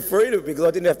release of freedom, because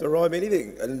I didn't have to rhyme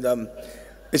anything. And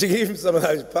as you hear from some of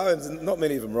those poems, not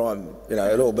many of them rhyme,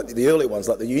 at all. But the early ones,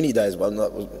 like the uni days one,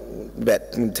 that was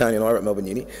about Tony and I were at Melbourne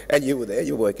Uni, and you were there,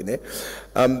 you were working there.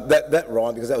 That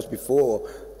rhymed, because that was before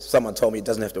someone told me it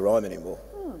doesn't have to rhyme anymore.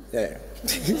 Yeah.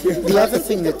 The other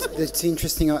thing that's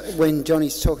interesting when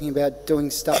Johnny's talking about doing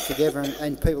stuff together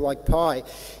and people like Pi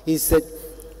is that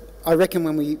I reckon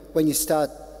when you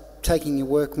start taking your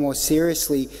work more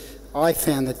seriously, I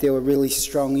found that there were really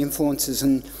strong influences,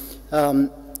 and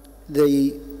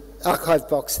the archive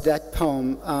box, that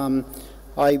poem,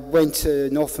 I went to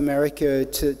North America,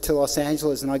 to Los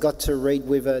Angeles, and I got to read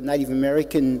with a Native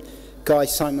American guy,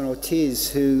 Simon Ortiz,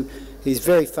 who is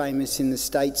very famous in the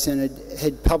States and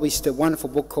had published a wonderful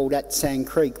book called At Sand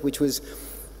Creek, which was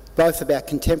both about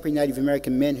contemporary Native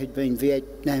American men who'd been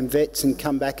Vietnam vets and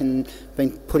come back and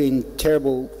been put in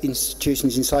terrible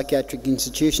institutions, in psychiatric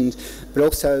institutions, but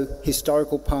also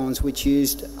historical poems which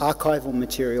used archival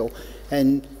material.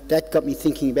 And that got me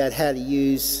thinking about how to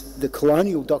use the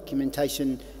colonial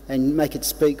documentation and make it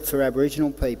speak for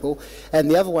Aboriginal people. And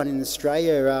the other one in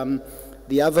Australia,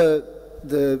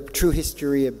 the True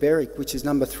History of Birch, which is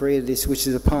number 3 of this, which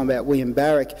is a poem about William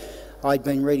Barrack. I'd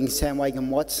been reading Sam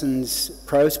Wagon-Watson's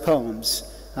prose poems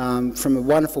from a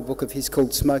wonderful book of his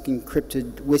called Smoke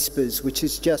Encrypted Whispers, which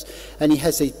is just, and he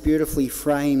has these beautifully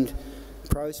framed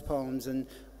prose poems, and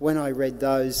when I read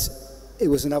those, it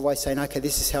was another way of saying, okay,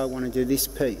 this is how I want to do this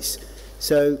piece.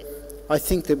 So I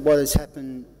think that what has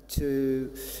happened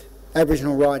to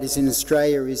Aboriginal writers in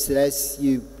Australia is that as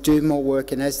you do more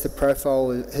work and as the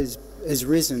profile has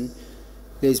risen,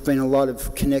 there's been a lot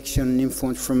of connection and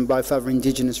influence from both other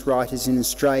Indigenous writers in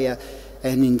Australia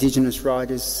and Indigenous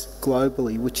writers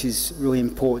globally, which is really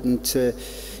important to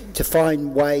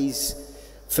find ways,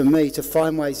 for me, to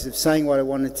find ways of saying what I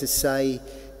wanted to say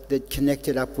that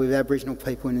connected up with Aboriginal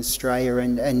people in Australia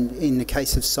and in the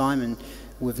case of Simon,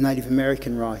 with Native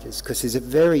American writers, because there's a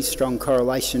very strong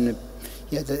correlation of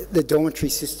the dormitory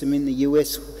system in the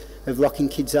US of locking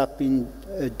kids up in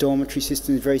a dormitory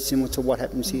system is very similar to what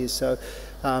happens here. So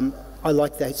I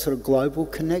like that sort of global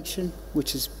connection,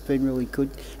 which has been really good.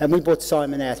 And we brought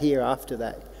Simon out here after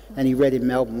that, and he read in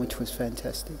Melbourne, which was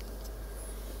fantastic.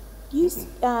 You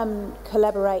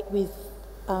collaborate with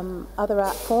other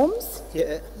art forms.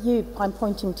 Yeah. I'm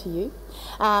pointing to you.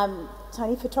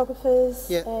 Tony, photographers.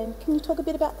 Yeah. And can you talk a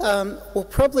bit about that? Well,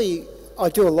 probably I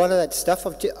do a lot of that stuff.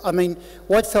 I mean,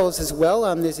 whitefellas as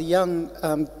well. There's a young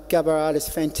Gabba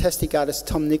artist, fantastic artist,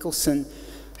 Tom Nicholson,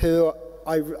 who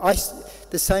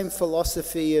the same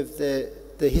philosophy of the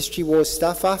History Wars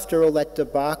stuff. After all that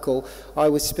debacle, I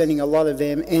was spending a lot of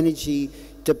energy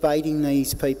debating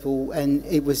these people, and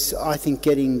it was, I think,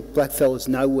 getting blackfellas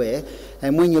nowhere.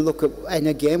 And when you look at, and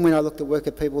again, when I looked at work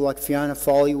of people like Fiona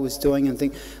Foley was doing and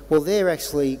think, well, they're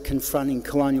actually confronting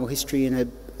colonial history in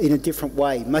a different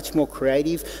way, much more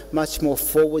creative, much more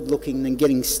forward-looking than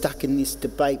getting stuck in this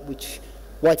debate, which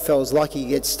whitefellas like you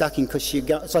get stuck in because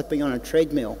it's like being on a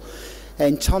treadmill.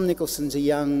 And Tom Nicholson's a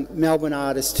young Melbourne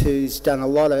artist who's done a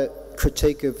lot of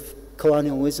critique of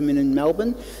colonialism in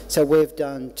Melbourne. So we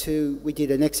did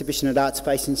an exhibition at Art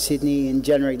Space in Sydney in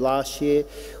January last year.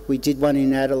 We did one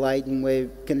in Adelaide, and we're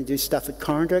going to do stuff at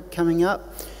Coronet coming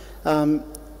up. And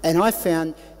I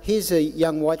found, here's a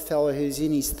young white fellow who's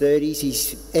in his 30s,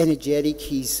 he's energetic,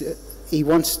 he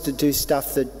wants to do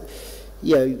stuff that,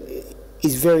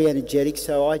 is very energetic,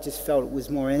 so I just felt it was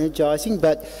more energising.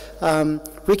 But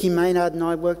Ricky Maynard and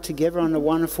I worked together on a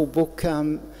wonderful book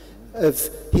of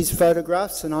his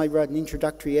photographs, and I wrote an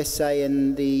introductory essay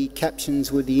and the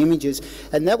captions with the images,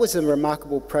 and that was a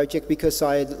remarkable project because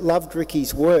I had loved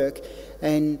Ricky's work,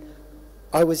 and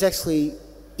I was actually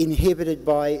inhibited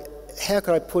by how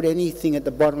could I put anything at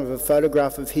the bottom of a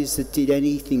photograph of his that did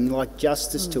anything like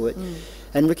justice to it.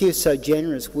 And Ricky was so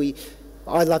generous.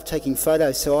 I love taking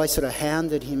photos, so I sort of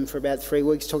hounded him for about 3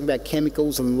 weeks talking about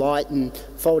chemicals and light and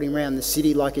folding around the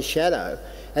city like a shadow.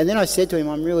 And then I said to him,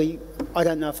 I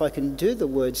don't know if I can do the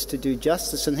words to do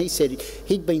justice. And he said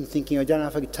he'd been thinking, I don't know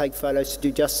if I could take photos to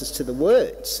do justice to the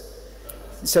words.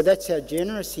 So that's how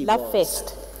generous he was. Love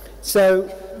fest. So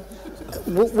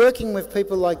working with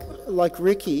people like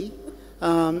Ricky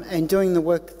and doing the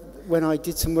work, when I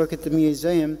did some work at the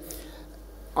museum,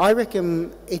 I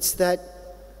reckon it's that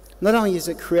not only is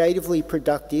it creatively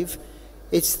productive,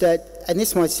 it's that, and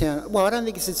this might sound, well, I don't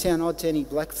think it should sound odd to any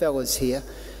blackfellas here.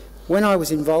 When I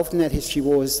was involved in that History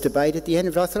Wars debate, at the end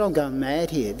of it, I thought, I'm going mad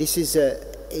here. This is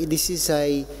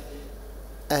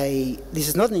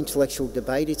not an intellectual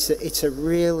debate. It's a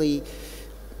really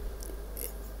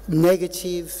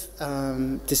negative,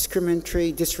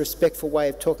 discriminatory, disrespectful way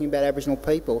of talking about Aboriginal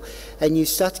people, and you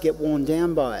start to get worn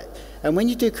down by it. And when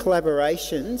you do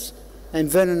collaborations, and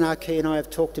Vernon Arkey and I have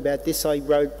talked about this, I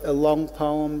wrote a long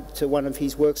poem to one of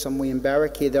his works on William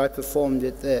Barrack here that I performed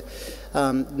at the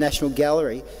National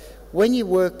Gallery. when you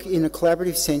work in a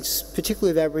collaborative sense,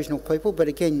 particularly with Aboriginal people, but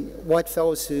again, white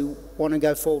fellas who want to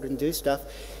go forward and do stuff,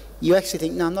 you actually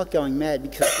think, no, I'm not going mad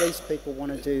because these people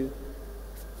want to do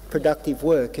productive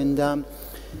work. And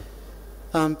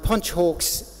Ponch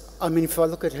Hawks, I mean, if I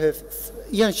look at her,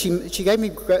 you know, she gave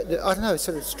me, I don't know,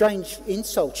 sort of strange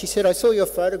insult. She said, I saw your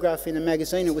photograph in a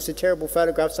magazine, it was a terrible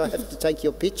photograph, so I have to take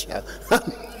your picture.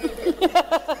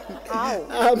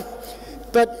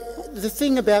 But the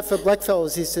thing about for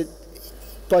blackfellas is that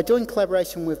by doing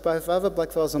collaboration with both other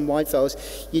blackfellas and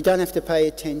whitefellas, you don't have to pay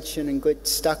attention and get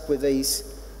stuck with these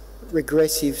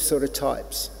regressive sort of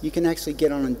types. You can actually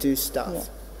get on and do stuff.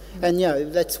 Yeah. And, you know,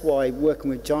 that's why working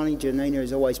with Johnny, Janina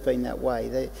has always been that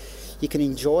way. You can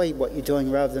enjoy what you're doing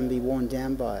rather than be worn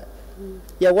down by it.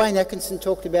 Yeah, Wayne Atkinson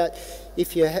talked about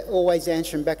if you're always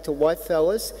answering back to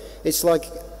whitefellas, it's like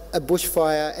a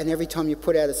bushfire, and every time you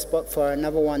put out a spot fire,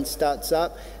 another one starts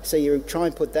up, so you try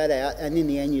and put that out, and in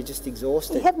the end you're just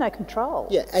exhausted. You have no control.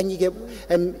 Yeah, and you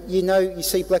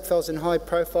see blackfellas in high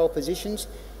profile positions,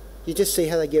 you just see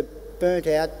how they get burnt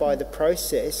out by the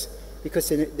process because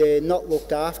they're not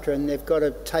looked after and they've got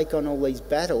to take on all these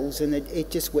battles, and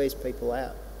it just wears people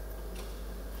out.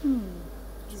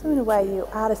 So in a way, you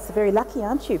artists are very lucky,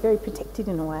 aren't you? Very protected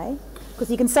in a way, because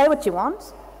you can say what you want.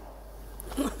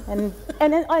 And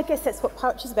I guess that's what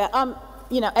poetry's about.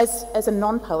 You know, as a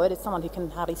non-poet, as someone who can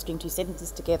hardly string two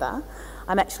sentences together,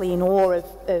 I'm actually in awe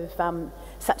of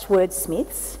such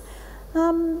wordsmiths.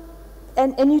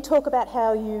 And you talk about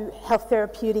how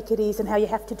therapeutic it is and how you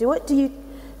have to do it.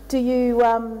 Do you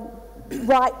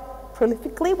write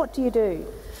prolifically? What do you do?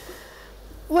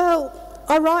 Well,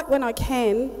 I write when I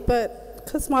can, but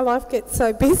because my life gets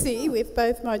so busy with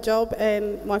both my job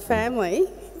and my family,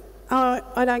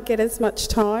 I don't get as much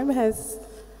time as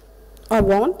I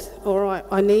want or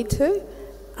I need to.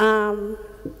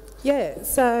 Yeah,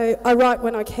 so I write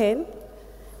when I can.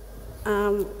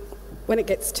 When it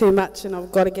gets too much and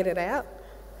I've got to get it out,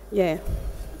 yeah.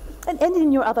 And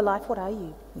in your other life, what are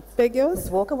you? Beg yours?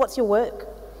 Ms. Walker, what's your work?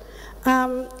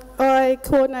 I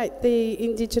coordinate the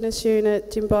Indigenous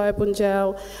unit, Jimbai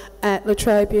Bunjal, at La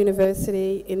Trobe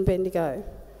University in Bendigo.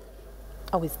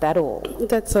 Oh, is that all?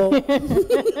 That's all.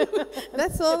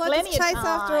 That's all. I just chase time.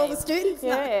 after all the students.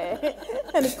 Yeah.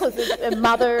 And of course, there's a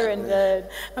mother and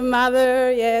a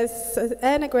mother, yes,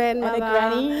 and a grandmother. And a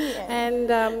granny. And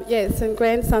yes, and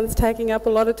grandson's taking up a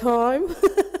lot of time.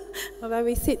 Although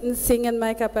we sit and sing and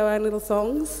make up our own little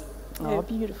songs. Oh, yeah.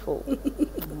 Beautiful.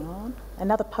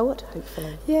 Another poet,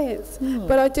 hopefully. Yes.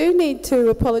 But I do need to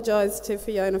apologise to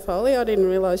Fiona Foley. I didn't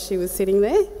realise she was sitting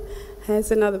there.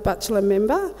 As another Bachelor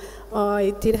member,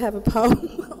 I did have a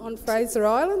poem on Fraser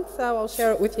Island, so I'll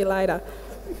share it with you later.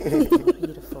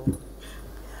 Beautiful.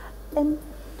 And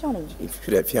Johnny? You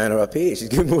should have Fiona up here. She's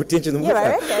giving more attention than I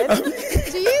reckon.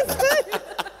 She used to.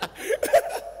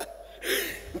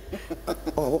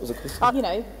 Oh, what was the question? You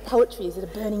know, poetry, is it a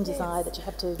burning desire that you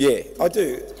have to... Yeah, I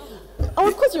do. Oh,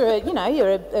 of course, you're a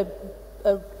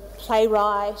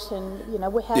playwright, and, you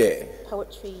know, we have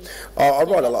poetry... I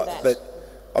write a lot, but...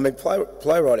 I mean,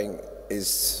 playwriting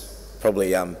is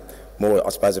probably more, I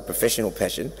suppose, a professional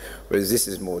passion, whereas this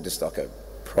is more just like a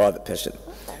private passion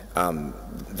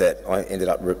that I ended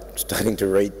up starting to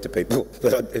read to people.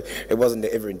 But it wasn't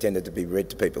ever intended to be read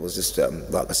to people. It was just,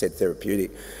 like I said,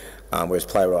 therapeutic. Whereas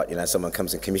playwright, you know, someone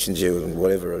comes and commissions you and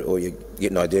whatever, or you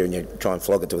get an idea and you try and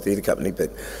flog it to a theatre company. But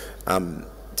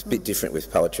it's a bit different with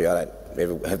poetry. I don't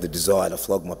ever have the desire to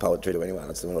flog my poetry to anyone.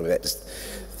 It's not about just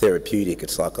therapeutic.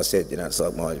 It's like I said, you know, it's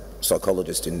like my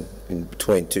psychologist in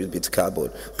between two bits of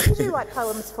cardboard. Do you write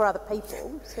poems for other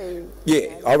people?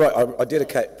 Yeah, I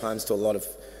dedicate poems to a lot of...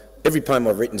 Every poem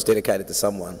I've written is dedicated to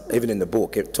someone, even in the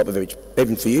book. At the top of each,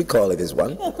 even for you, Kylie, there's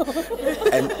one.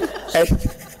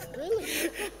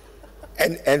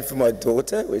 And for my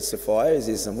daughter, where's Sophia? Is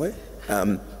here somewhere?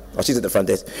 She's at the front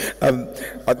desk.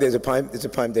 There's a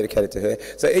poem dedicated to her.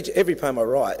 So every poem I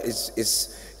write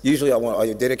is usually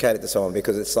I dedicate it to someone,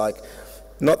 because it's like,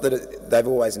 not that they've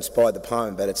always inspired the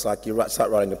poem, but it's like you start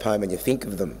writing the poem and you think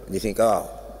of them and you think, oh,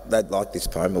 they'd like this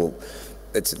poem, or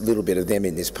it's a little bit of them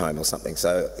in this poem or something.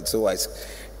 So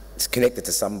it's connected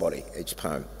to somebody, each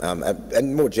poem.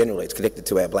 And more generally, it's connected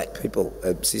to our black people,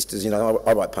 sisters. You know,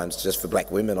 I write poems just for black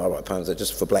women, I write poems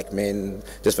just for black men,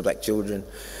 just for black children.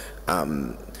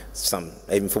 Some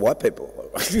even for white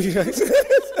people.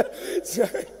 So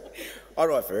I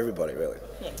write for everybody, really.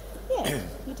 Yeah,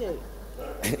 you do.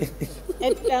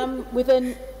 And with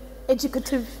an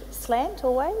educative slant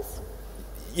always?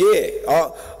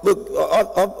 Yeah. Look,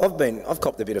 I've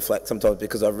copped a bit of flack sometimes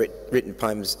because I've written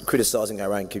poems criticising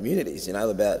our own communities, you know,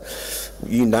 about,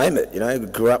 you name it, you know,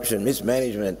 corruption,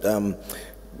 mismanagement,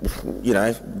 you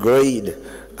know, greed,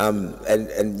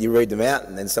 and you read them out,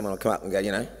 and then someone will come up and go,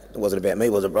 you know, it wasn't about me,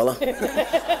 was it, brother?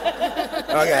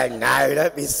 I go, no,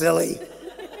 don't be silly.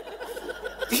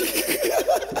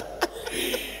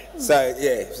 So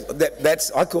yeah,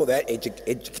 that's I call that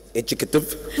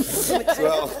educative as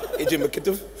well,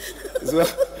 educative as well.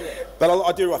 But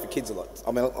I do write for kids a lot.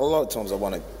 I mean, a lot of times I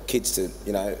want kids to,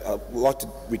 you know, I like to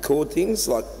record things,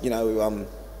 like, you know,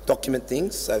 document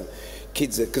things. So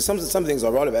kids, because some of the things I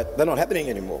write about, they're not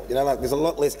happening anymore. You know, like there's a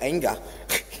lot less anger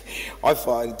I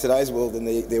find in today's world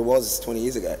than there was 20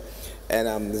 years ago,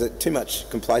 and there's too much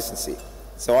complacency.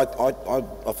 So I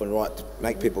often write to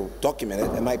make people document it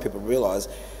and make people realise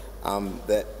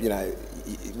that, you know,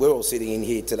 we're all sitting in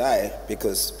here today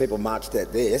because people marched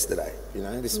out there yesterday. You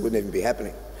know, this wouldn't even be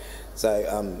happening.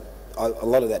 So a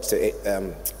lot of that's to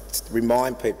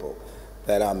remind people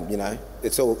that you know,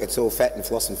 it's all fat and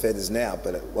floss and feathers now,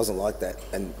 but it wasn't like that,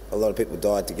 and a lot of people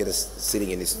died to get us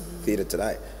sitting in this theatre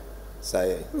today.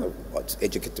 So it's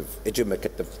educative. Yes.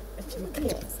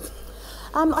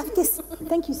 I guess,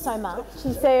 thank you so much.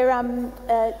 Is there, I'm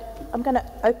going to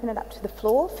open it up to the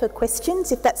floor for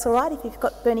questions, if that's all right, if you've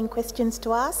got burning questions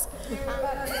to ask.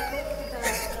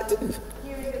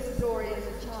 Hearing the story as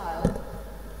a child,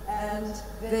 and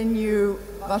then you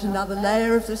got another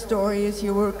layer of the story as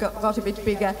you got a bit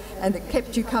bigger, and it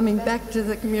kept you coming back to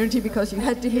the community because you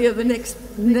had to hear the next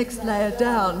layer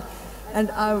down.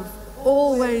 And I've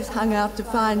always hung out to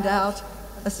find out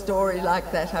a story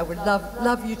like that. I would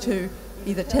love you to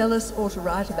either tell us or to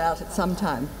write about it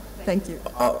sometime. Thank you.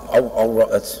 I'll write.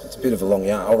 It's a bit of a long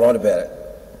yarn. I'll write about it.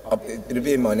 It'll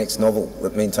be in my next novel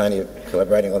that me and Tony are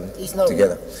collaborating on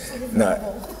together. No.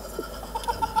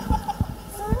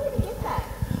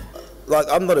 Like,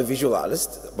 I'm not a visual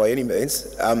artist by any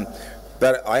means,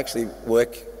 but I actually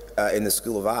work in the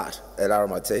School of Art at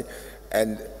RMIT,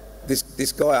 and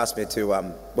this guy asked me to,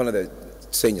 one of the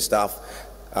senior staff,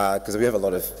 because we have a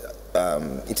lot of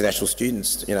international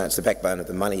students, you know, it's the backbone of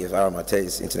the money of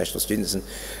RMIT's international students, and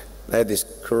they had this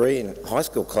Korean high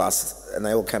school class, and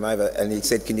they all came over, and he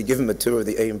said, can you give them a tour of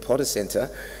the Ian Potter Centre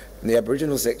in the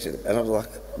Aboriginal section? And I was like,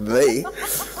 me?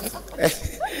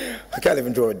 I can't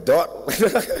even draw a dot,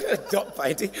 a dot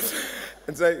painting.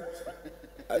 And so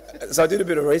I did a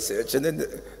bit of research, and then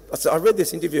I read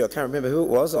this interview. I can't remember who it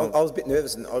was. I was a bit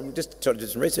nervous, and I just tried to do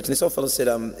some research. And this old fellow said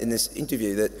in this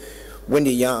interview that when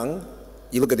you're young,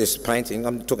 you look at this painting.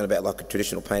 I'm talking about like a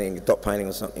traditional painting, a dot painting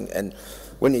or something. And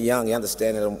when you're young, you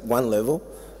understand it on one level.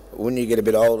 When you get a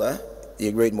bit older,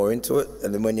 you read more into it,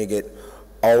 and then when you get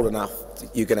old enough,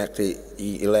 you can actually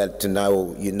you're allowed to know,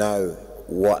 or you know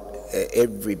what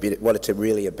every bit, what it's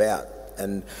really about.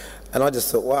 And I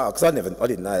just thought, wow, because I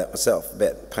didn't know that myself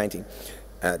about painting,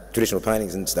 traditional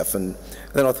paintings and stuff. And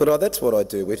then I thought, oh, that's what I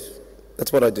do with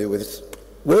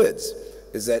words.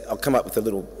 Is that I'll come up with a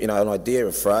little, you know, an idea,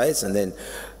 a phrase, and then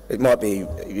it might be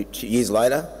years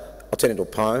later, I'll turn it into a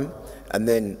poem, and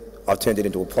then I've turned it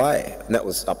into a play, and that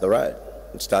was up the road.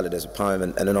 It started as a poem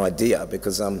and an idea,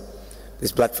 because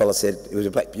this black fella said, he was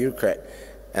a black bureaucrat,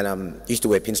 and used to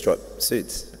wear pinstripe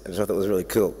suits, which I thought was really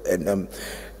cool. And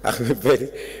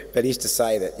but he used to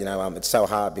say that, you know, it's so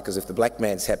hard because if the black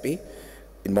man's happy,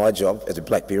 in my job as a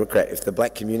black bureaucrat, if the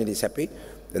black community's happy,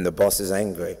 then the boss is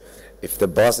angry. If the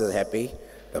boss is happy,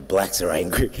 the blacks are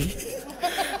angry.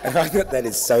 And I thought that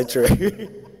is so true.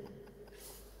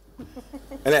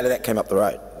 And out of that came up the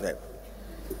road. Yeah.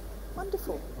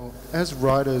 Wonderful. Well, as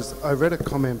writers, I read a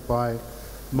comment by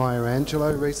Maya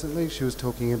Angelou recently. She was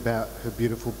talking about her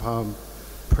beautiful poem,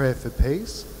 Prayer for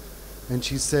Peace. And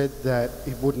she said that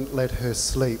it wouldn't let her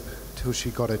sleep till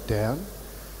she got it down.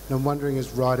 And I'm wondering,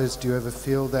 as writers, do you ever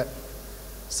feel that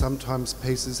sometimes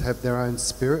pieces have their own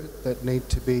spirit that need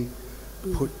to be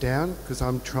put down? Because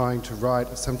I'm trying to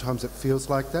write, sometimes it feels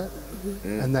like that,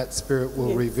 and that spirit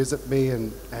will revisit me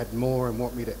and add more and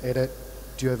want me to edit.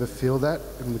 Do you ever feel that,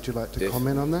 and would you like to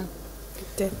comment on that?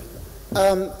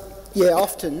 Yeah,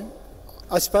 often.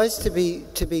 I suppose to be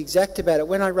exact about it,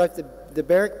 when I wrote the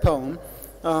Birch poem,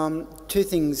 two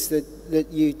things that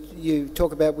you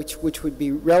talk about which would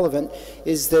be relevant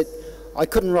is that I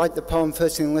couldn't write the poem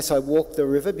firstly unless I walked the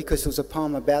river, because it was a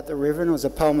poem about the river, and it was a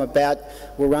poem about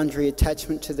Wurundjeri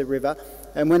attachment to the river.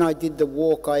 And when I did the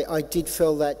walk, I did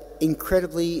feel that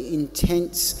incredibly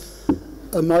intense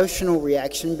emotional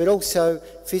reaction, but also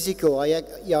physical. I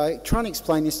try and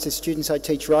explain this to students I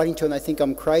teach writing to, and they think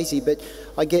I'm crazy, but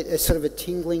I get a sort of a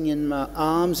tingling in my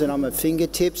arms and on my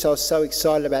fingertips. I was so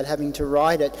excited about having to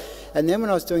write it. And then when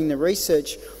I was doing the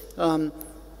research,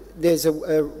 there's a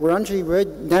Wurundjeri word,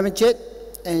 Namajet,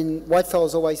 and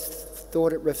whitefellas always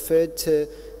thought it referred to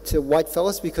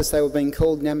whitefellas because they were being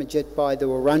called Namajit by the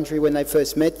Wurundjeri when they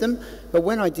first met them. But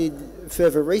when I did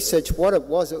further research, what it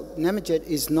was, Namajit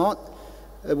is not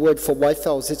a word for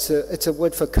whitefellas, it's a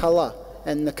word for colour,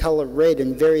 and the colour red,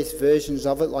 and various versions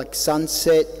of it, like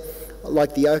sunset,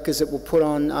 like the ochres that were put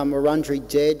on Wurundjeri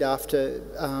dead after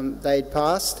they had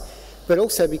passed. But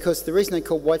also because the reason they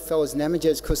call whitefellas Namajit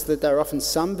is because they were often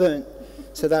sunburnt,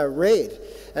 so they were red.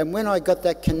 And when I got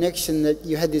that connection that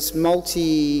you had this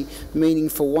multi-meaning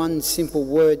for one simple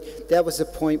word, that was the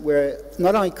point where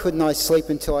not only couldn't I sleep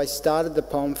until I started the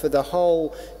poem, for the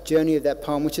whole journey of that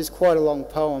poem, which is quite a long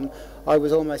poem, I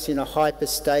was almost in a hyper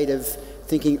state of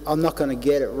thinking, I'm not going to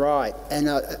get it right. And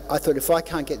I thought, if I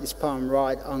can't get this poem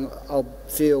right, I'll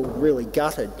feel really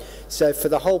gutted. So for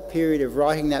the whole period of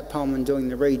writing that poem and doing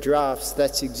the redrafts,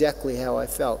 that's exactly how I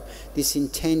felt. This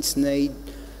intense need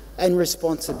and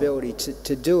responsibility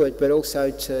to do it, but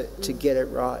also to get it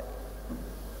right.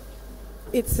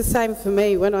 It's the same for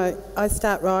me. When I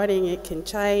start writing, it can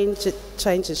change, it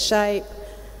changes shape,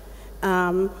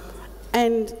 and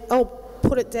I'll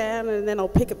put it down and then I'll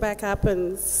pick it back up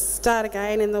and start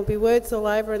again, and there'll be words all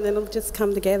over and then it'll just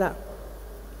come together.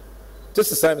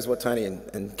 Just the same as what Tony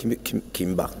and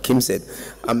Kim said.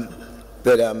 I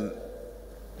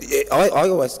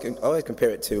always compare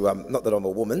it to, not that I'm a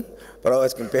woman, but I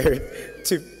always compare it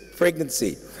to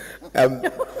pregnancy. I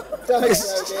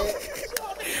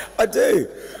do,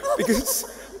 because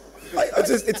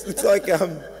it's like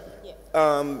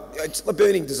it's a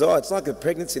burning desire. It's like a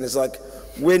pregnancy, and it's like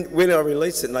when I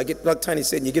release it, and I get, like Tony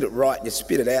said, and you get it right, and you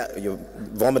spit it out, or you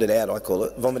vomit it out, I call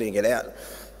it, vomiting it out,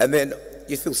 and then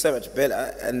you feel so much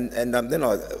better, and then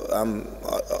I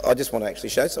just want to actually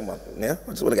show someone. Now I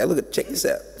just want to go, check this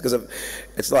out, because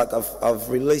it's like I've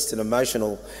released an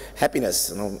emotional happiness,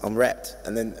 and I'm wrapped,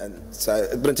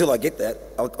 but until I get that,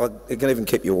 it can even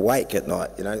keep you awake at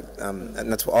night, you know,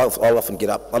 and that's why I'll often get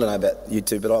up. I don't know about you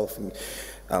two, but I'll often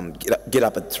get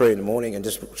up at 3 in the morning and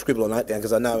just scribble a note down,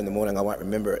 because I know in the morning I won't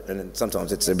remember it, and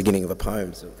sometimes it's the beginning of a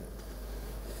poem. So.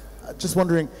 Just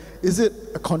wondering, is it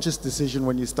a conscious decision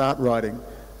when you start writing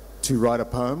to write a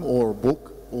poem or a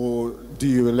book, or do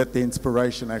you let the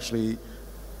inspiration actually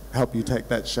help you take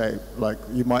that shape? Like,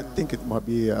 you might think it might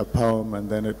be a poem and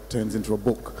then it turns into a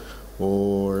book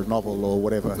or a novel or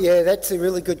whatever. Yeah, that's a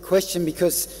really good question,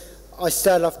 because I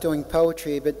started off doing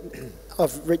poetry, but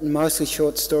I've written mostly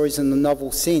short stories and the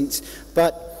novel since.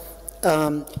 But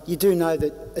you do know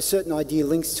that a certain idea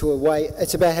links to a way.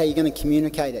 It's about how you're going to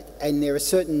communicate it, and there are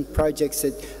certain projects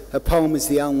that a poem is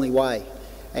the only way,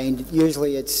 and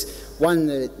usually it's one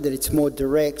that it's more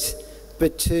direct,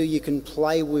 but two, you can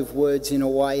play with words in a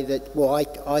way that, well,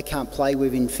 I can't play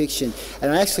with in fiction.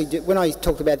 And I actually do, when I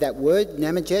talked about that word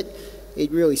Namajit,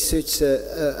 it really suits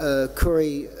a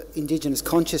Koori Indigenous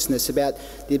consciousness about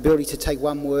the ability to take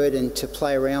one word and to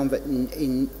play around with it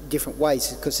in different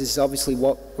ways, because this is obviously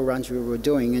what Wurundjeri were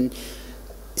doing. And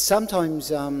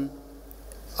sometimes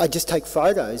I just take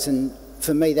photos, and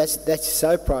for me that's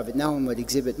so private, no one would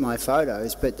exhibit my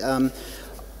photos, but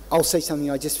I'll see something,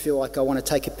 I just feel like I want to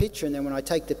take a picture, and then when I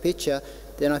take the picture,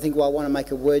 then I think, well, I want to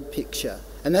make a word picture.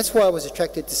 And that's why I was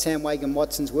attracted to Sam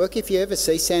Wagan-Watson's work. If you ever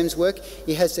see Sam's work,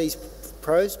 he has these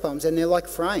prose poems, and they're like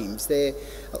frames, they're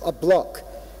a block,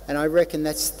 and I reckon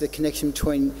that's the connection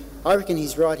between, I reckon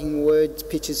he's writing words,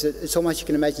 pictures, it's almost, you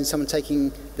can imagine someone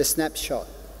taking the snapshot,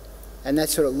 and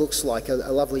that's what it looks like, a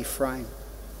lovely frame.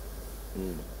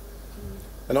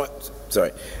 And I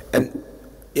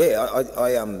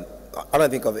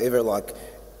don't think I've ever, like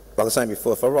I was saying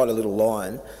before, if I write a little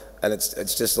line, and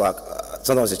it's just like,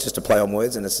 sometimes it's just a play on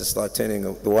words, and it's just like turning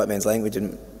the white man's language,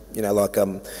 and, you know, like,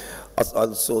 I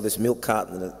saw this milk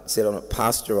carton that said on it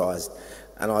pasteurised,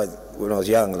 and when I was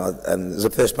young, and it was the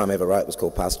first poem I ever wrote, was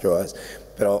called Pasteurised,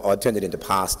 but I turned it into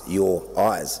Past Your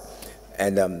Eyes,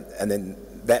 and then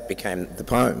that became the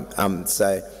poem.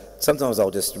 So sometimes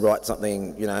I'll just write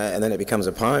something, you know, and then it becomes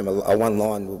a poem. A one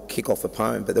line will kick off a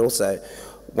poem, but also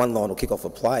one line will kick off a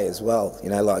play as well, you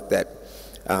know, like that.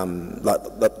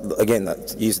 Again,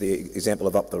 use the example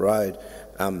of Up the Road.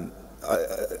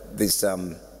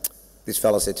 This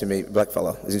fella said to me, black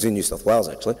fella, he's in New South Wales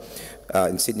actually,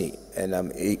 in Sydney,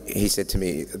 and he said to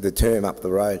me the term Up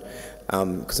the Road,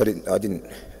 because I didn't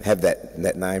have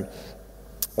that name,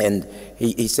 and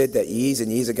he said that years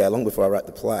and years ago, long before I wrote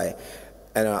the play,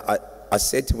 and I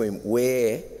said to him,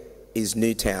 where is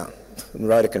Newtown? And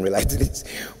Rhoda can relate to this.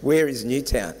 Where is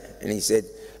Newtown? And he said,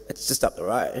 it's just up the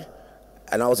road.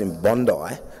 And I was in Bondi,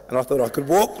 and I thought I could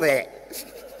walk there.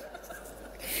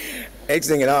 Next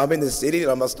thing you know, I'm in the city,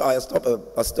 and I stop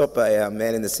a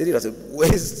man in the city, and I said,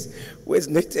 where's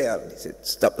Newtown? He said,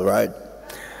 just up the road.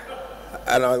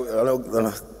 And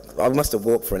I must have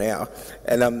walked for an hour,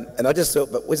 and I just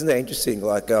thought, but wasn't that interesting?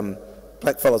 Like,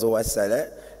 black fellas always say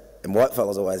that, and white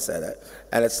fellas always say that,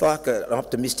 and it's like an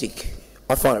optimistic.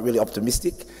 I find it really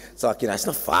optimistic. It's like, it's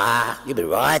not far. You'll be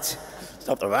right. It's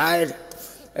up the road.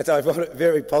 And so I find it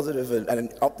very positive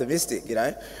and optimistic.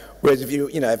 Whereas if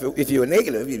you were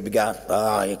negative, you'd be going,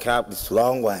 oh, you can't. It's a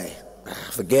long way.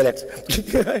 Forget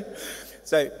it.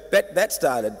 So that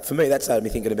started, for me, that started me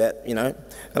thinking about, and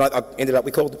I ended up,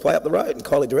 we called the play Up the Road, and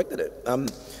Kylie directed it.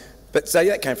 But so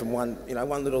that came from one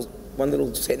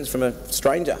little sentence from a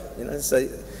stranger, so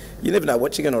you never know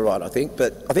what you're going to write, I think.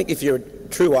 But I think if you're a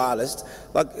true artist,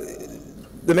 like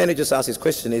the man who just asked this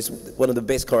question is one of the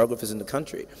best choreographers in the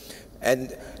country.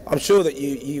 And I'm sure that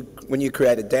you when you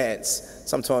create a dance,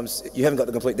 sometimes you haven't got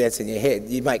the complete dance in your head,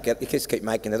 you just keep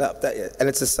making it up, don't you? And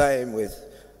it's the same with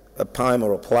a poem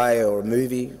or a play or a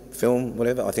movie, film,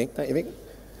 whatever, I think, don't you think?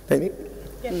 Don't you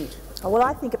think? Yeah. Well,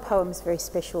 I think a poem is very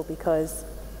special because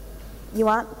you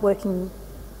aren't working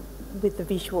with the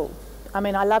visual. I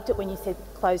mean, I loved it when you said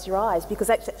close your eyes, because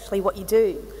that's actually what you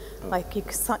do. Like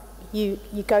you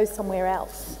go somewhere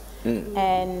else,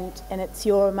 and it's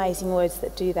your amazing words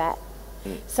that do that.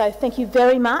 So thank you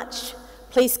very much.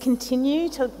 Please continue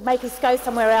to make us go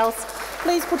somewhere else.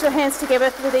 Please put your hands together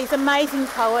for these amazing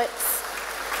poets.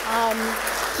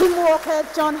 Kim Walker,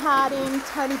 John Harding,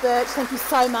 Tony Birch, thank you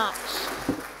so much.